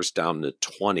 team members down to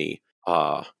 20.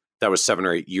 That was 7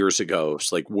 or 8 years ago.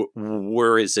 So, like,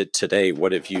 where is it today?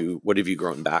 What have you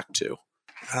grown back to?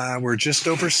 We're just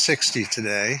over 60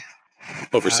 today.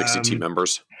 Over 60 team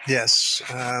members. Yes.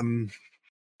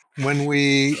 When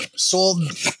we sold,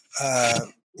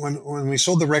 when we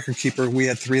sold the record keeper, we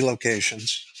had 3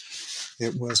 locations.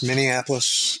 It was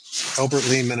Minneapolis, Albert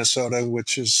Lea, Minnesota,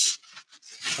 which is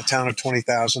a town of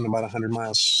 20,000, about 100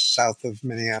 miles south of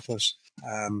Minneapolis.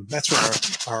 That's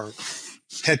where our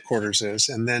headquarters is,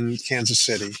 and then Kansas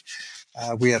City.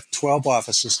 We have 12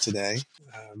 offices today.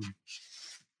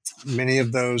 Many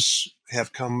of those,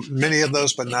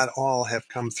 but not all, have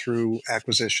come through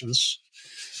acquisitions.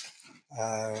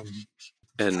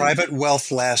 And private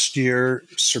wealth last year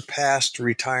surpassed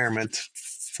retirement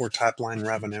for top-line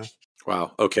revenue.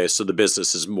 Wow. Okay, so the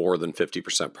business is more than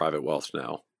 50% private wealth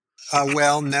now.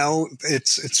 Well, no,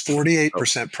 it's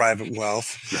 48% private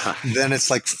wealth. Then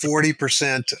it's like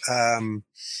 40%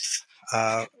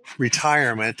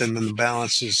 retirement, and then the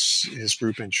balance is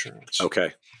group insurance.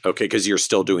 Okay, because you're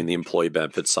still doing the employee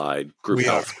benefit side, group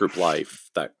health, group life,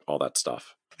 all that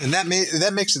stuff. And that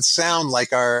makes it sound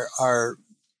like our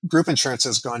group insurance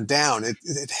has gone down.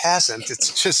 It hasn't.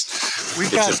 It's just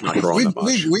we've got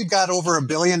over $1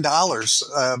 billion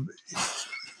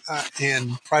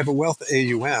in private wealth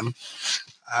AUM.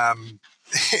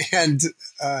 And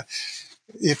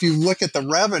if you look at the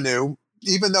revenue,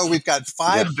 even though we've got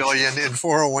 $5 billion in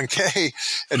 401k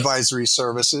advisory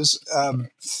services, that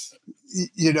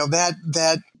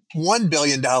 $1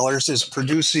 billion is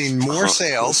producing more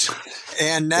sales,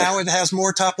 and now it has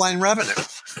more top line revenue.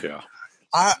 Yeah.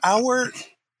 Our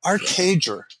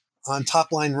CAGR on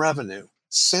top line revenue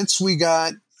since we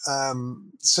got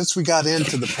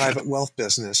into the private wealth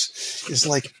business is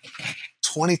like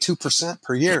 22%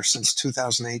 per year since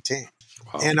 2018.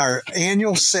 Wow. And our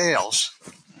annual sales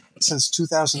since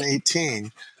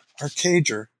 2018, our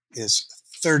CAGR is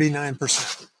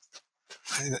 39%.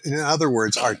 In other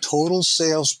words, our total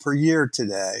sales per year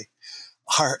today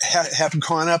have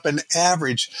gone up an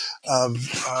average of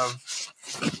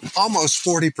almost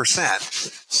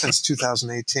 40% since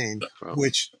 2018, wow.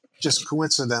 Which just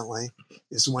coincidentally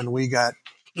is when we got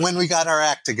our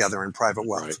act together in private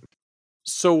wealth. Right.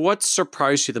 So what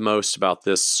surprised you the most about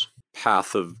this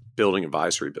path of building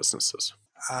advisory businesses?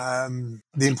 The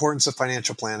importance of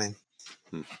financial planning.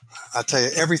 I'll tell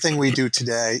you, everything we do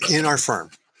today in our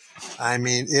firm, I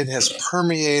mean, it has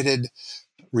permeated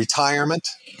retirement.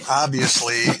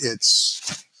 Obviously,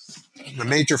 it's the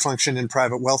major function in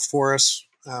private wealth for us.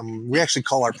 We actually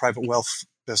call our private wealth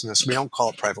business, we don't call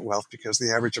it private wealth because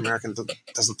the average American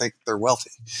doesn't think they're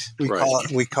wealthy. We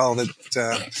call it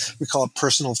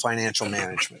personal financial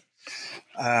management.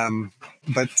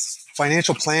 But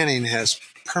financial planning has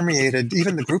permeated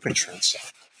even the group insurance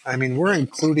side. I mean, we're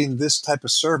including this type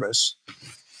of service.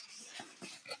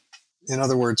 In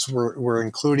other words, we're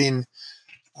including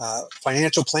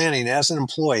financial planning as an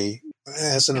employee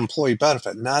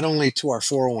benefit, not only to our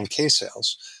 401k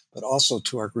sales, but also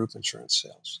to our group insurance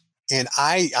sales. And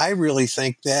I really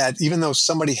think that, even though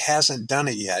somebody hasn't done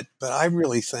it yet, but I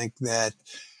really think that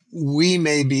we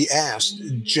may be asked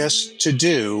just to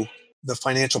do the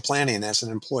financial planning as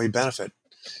an employee benefit.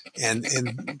 And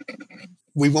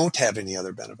we won't have any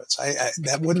other benefits.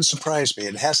 That wouldn't surprise me.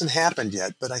 It hasn't happened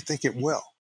yet, but I think it will.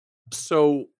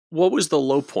 So what was the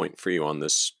low point for you on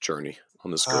this journey,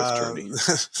 on this growth journey?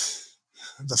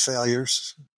 The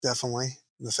failures, definitely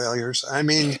the failures. I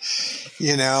mean,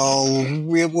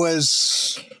 it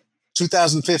was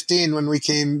 2015 when we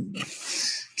came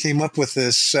up with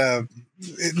this.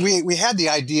 We had the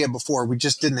idea before, we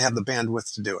just didn't have the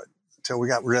bandwidth to do it until we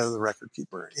got rid of the record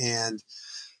keeper. And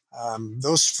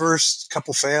those first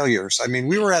couple failures, I mean,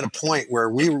 we were at a point where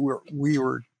we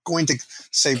were going to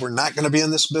say we're not going to be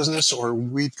in this business, or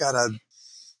we've got to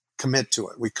commit to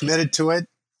it. We committed to it.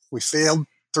 We failed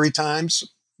 3 times,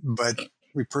 but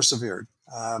we persevered.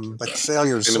 But the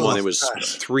failures. And it was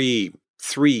 3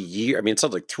 years. I mean, it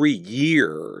sounds like 3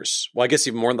 years. Well, I guess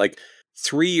even more, like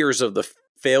 3 years of the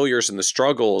failures and the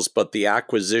struggles, but the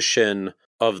acquisition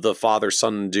of the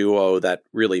father-son duo that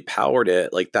really powered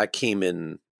it, like that came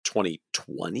in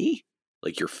 2020.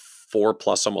 Like you're 4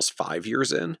 plus almost 5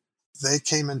 years in. They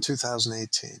came in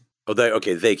 2018. Oh,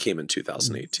 they came in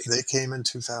 2018. They came in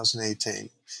 2018.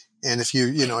 And if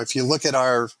you look at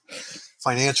our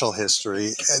financial history,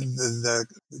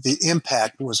 the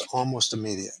impact was almost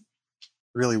immediate.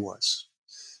 Really was.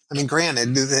 I mean,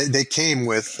 granted, they came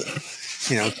with,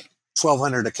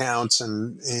 1,200 accounts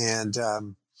and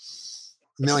 $1.5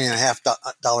 million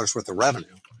worth of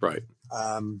revenue. Right.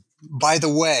 By the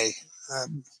way,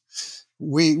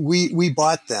 we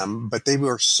bought them, but they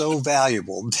were so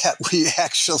valuable that we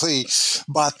actually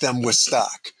bought them with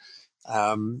stock.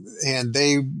 And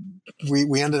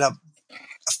we ended up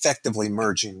effectively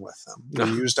merging with them.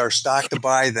 We used our stock to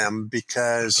buy them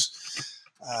because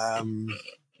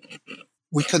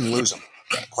we couldn't lose them,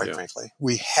 quite frankly.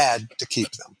 We had to keep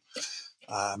them.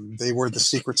 They were the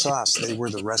secret sauce. They were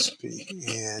the recipe.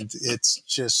 And it's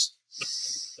just,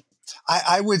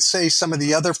 I would say some of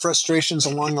the other frustrations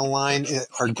along the line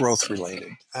are growth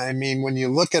related. I mean, when you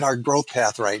look at our growth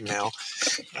path right now,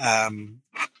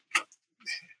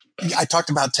 I talked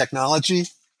about technology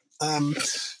a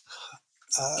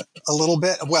little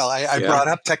bit. Well, I brought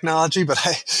up technology, but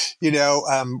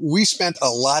we spent a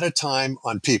lot of time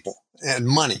on people and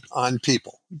money on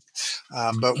people.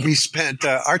 But we spent,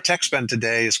 our tech spend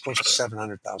today is close to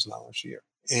 $700,000 a year.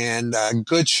 And a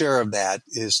good share of that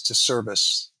is to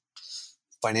service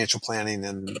financial planning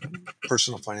and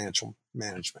personal financial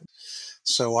management.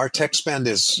 So our tech spend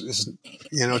is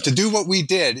to do what we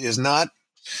did is not,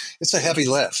 it's a heavy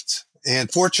lift.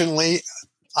 And fortunately,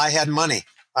 I had money.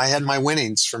 I had my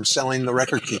winnings from selling the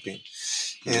record keeping.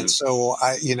 And so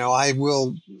I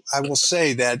will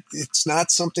say that it's not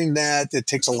something that it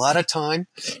takes a lot of time.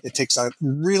 It takes a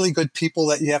really good people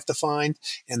that you have to find,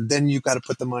 and then you've got to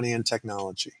put the money in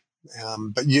technology.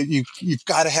 But you've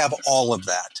got to have all of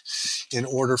that in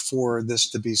order for this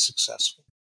to be successful.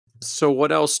 So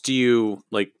what else do you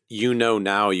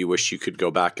now you wish you could go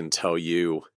back and tell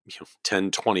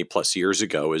 10, 20 plus years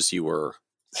ago as you were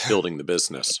building the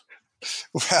business?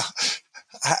 Well,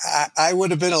 I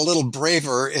would have been a little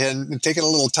braver and taken a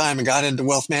little time and got into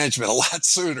wealth management a lot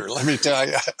sooner. Let me tell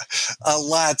you, a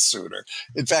lot sooner.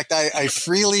 In fact, I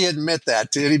freely admit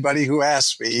that to anybody who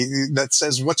asks me that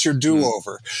says, what's your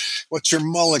do-over? What's your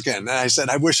mulligan? And I said,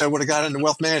 I wish I would have got into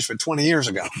wealth management 20 years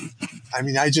ago. I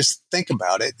mean, I just think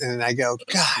about it and I go,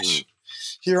 gosh,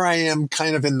 here I am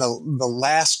kind of in the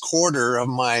last quarter of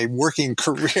my working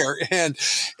career. And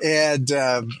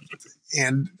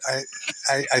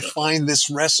I find this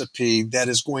recipe that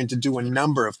is going to do a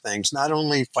number of things, not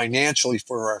only financially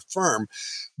for our firm,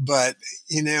 but,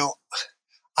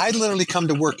 I literally come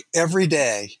to work every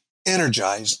day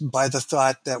energized by the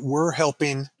thought that we're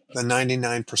helping the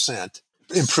 99%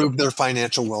 improve their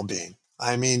financial well-being.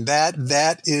 I mean,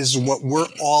 that is what we're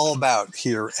all about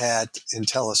here at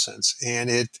Intellicents. And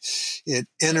it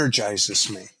energizes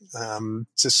me.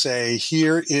 To say,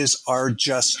 here is our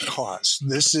just cause.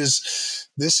 This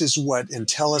is what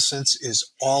Intellicents is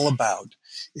all about,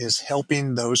 is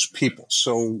helping those people.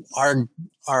 So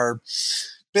our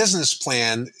business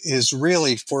plan is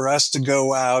really for us to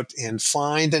go out and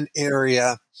find an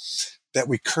area that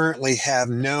we currently have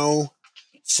no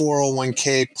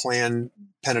 401k plan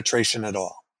penetration at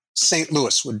all. St.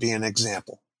 Louis would be an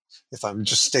example, if I'm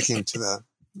just sticking to the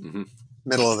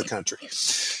middle of the country.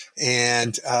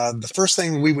 And the first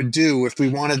thing we would do if we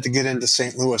wanted to get into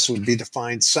St. Louis would be to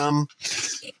find some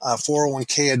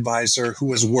 401k advisor who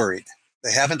was worried.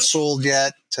 They haven't sold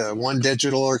yet to One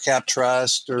Digital or Cap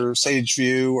Trust or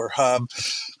SageView or Hub,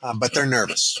 but they're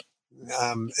nervous.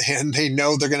 And they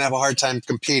know they're going to have a hard time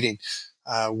competing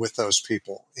with those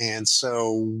people. And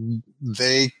so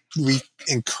we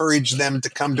encourage them to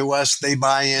come to us. They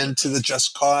buy into the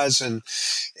just cause, and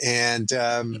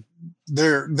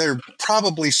they're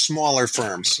probably smaller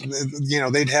firms.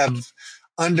 They'd have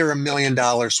under $1 million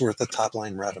worth of top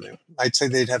line revenue. I'd say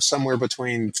they'd have somewhere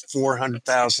between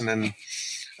 $400,000 and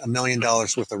 $1 million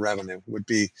worth of revenue would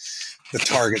be the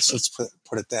targets. Let's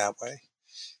put it that way.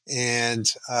 And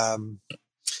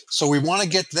so we want to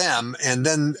get them. And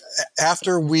then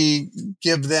after we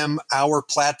give them our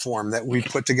platform that we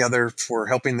put together for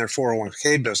helping their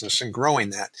 401k business and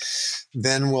growing that,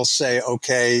 then we'll say,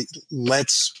 okay,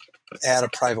 let's add a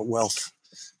private wealth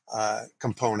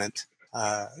component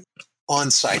on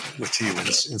site with you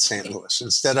in St. Louis.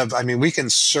 Instead of, I mean, we can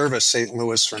service St.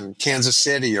 Louis from Kansas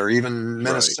City or even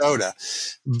Minnesota,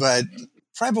 but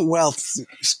private wealth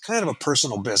is kind of a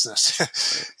personal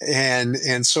business.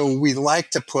 and so we like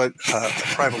to put a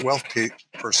private wealth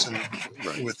person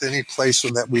with any place so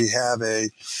that we have a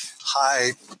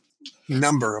high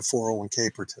number of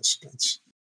 401k participants.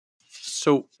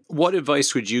 So what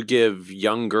advice would you give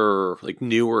younger, like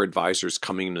newer advisors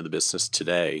coming into the business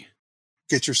today?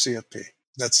 Get your CFP.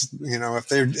 That's,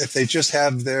 if they just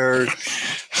have their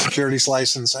securities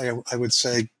license, I would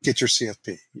say get your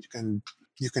CFP.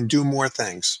 You can do more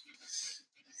things.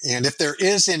 And if there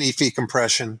is any fee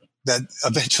compression that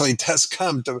eventually does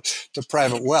come to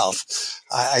private wealth,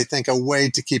 I think a way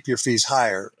to keep your fees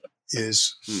higher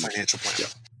is financial planning. Yeah.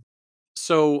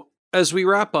 So as we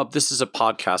wrap up, this is a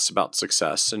podcast about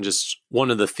success. And just one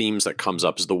of the themes that comes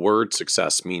up is the word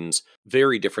success means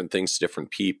very different things to different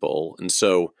people. And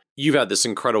so you've had this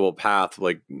incredible path,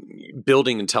 like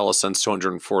building Intellicents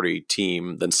 240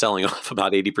 team, then selling off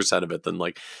about 80% of it, then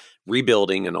like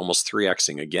rebuilding and almost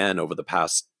 3Xing again over the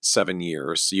past 7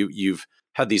 years. So you've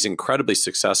had these incredibly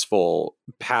successful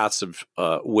paths of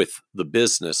with the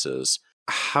businesses.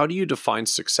 How do you define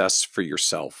success for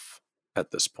yourself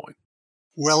at this point?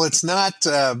 Well, it's not,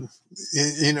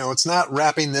 it's not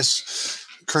wrapping this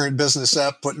current business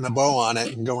up, putting a bow on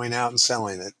it and going out and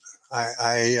selling it.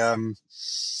 I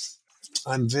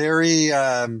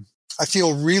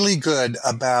feel really good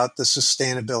about the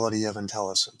sustainability of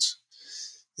Intellicents.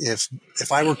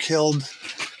 If I were killed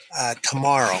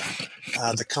tomorrow,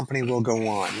 the company will go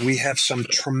on. We have some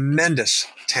tremendous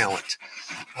talent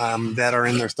that are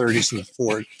in their 30s and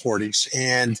 40s,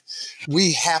 and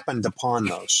we happened upon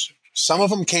those. Some of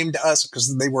them came to us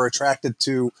because they were attracted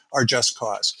to our just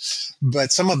cause,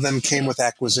 but some of them came with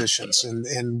acquisitions.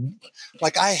 And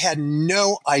like I had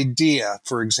no idea,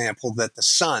 for example, that the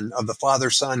son of the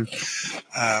father-son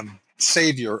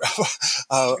savior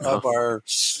of our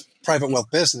private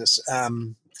wealth business,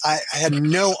 I had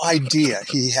no idea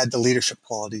he had the leadership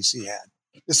qualities he had,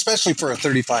 especially for a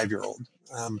 35-year-old.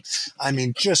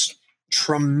 Just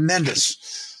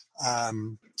tremendous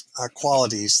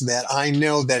qualities that I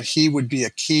know that he would be a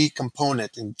key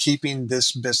component in keeping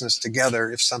this business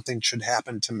together if something should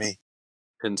happen to me.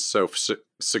 And so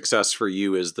success for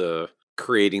you is the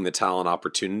creating the talent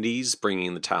opportunities,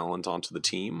 bringing the talent onto the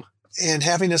team, and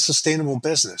having a sustainable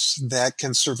business that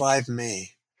can survive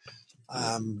me.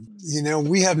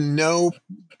 We have no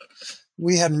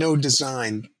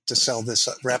design to sell this,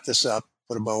 wrap this up,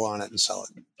 put a bow on it and sell it.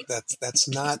 That's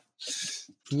not,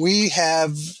 we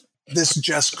have this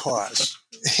just cause.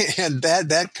 And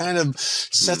that kind of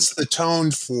sets the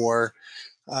tone for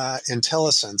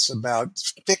Intellicents about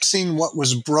fixing what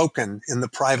was broken in the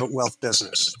private wealth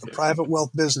business. The private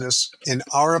wealth business, in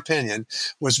our opinion,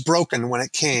 was broken when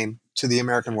it came to the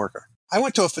American worker. I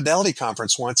went to a Fidelity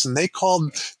conference once, and they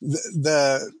called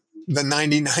the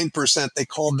 99%, they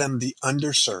called them the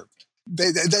underserved.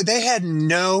 They had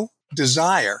no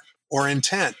desire or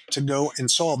intent to go and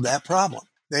solve that problem.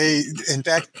 In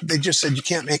fact, they just said, you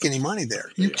can't make any money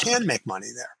there. You can make money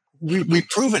there. We've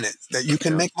proven it that you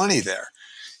can make money there.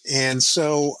 And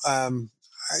so, I'm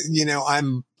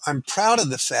proud of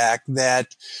the fact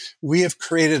that we have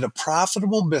created a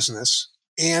profitable business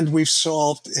and we've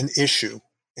solved an issue.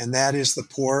 And that is the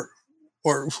poor,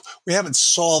 or we haven't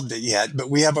solved it yet, but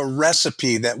we have a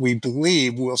recipe that we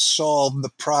believe will solve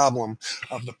the problem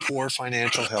of the poor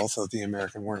financial health of the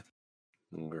American worker.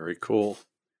 Very cool.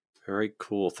 Very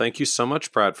cool. Thank you so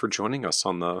much, Brad, for joining us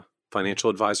on the Financial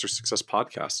Advisor Success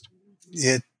Podcast.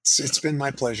 It's been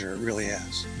my pleasure. It really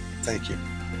has. Thank you.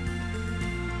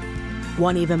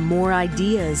 Want even more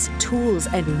ideas, tools,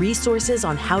 and resources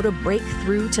on how to break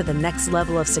through to the next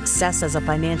level of success as a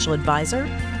financial advisor?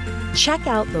 Check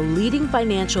out the leading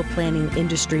financial planning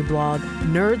industry blog,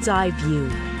 Nerd's Eye View,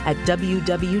 at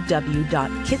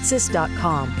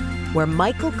www.kitsis.com, where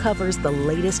Michael covers the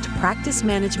latest practice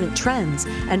management trends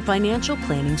and financial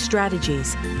planning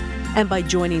strategies. And by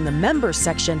joining the members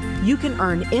section, you can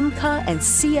earn IMCA and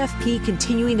CFP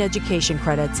continuing education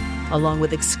credits, along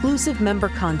with exclusive member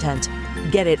content.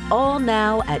 Get it all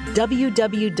now at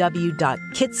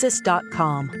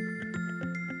www.kitsis.com.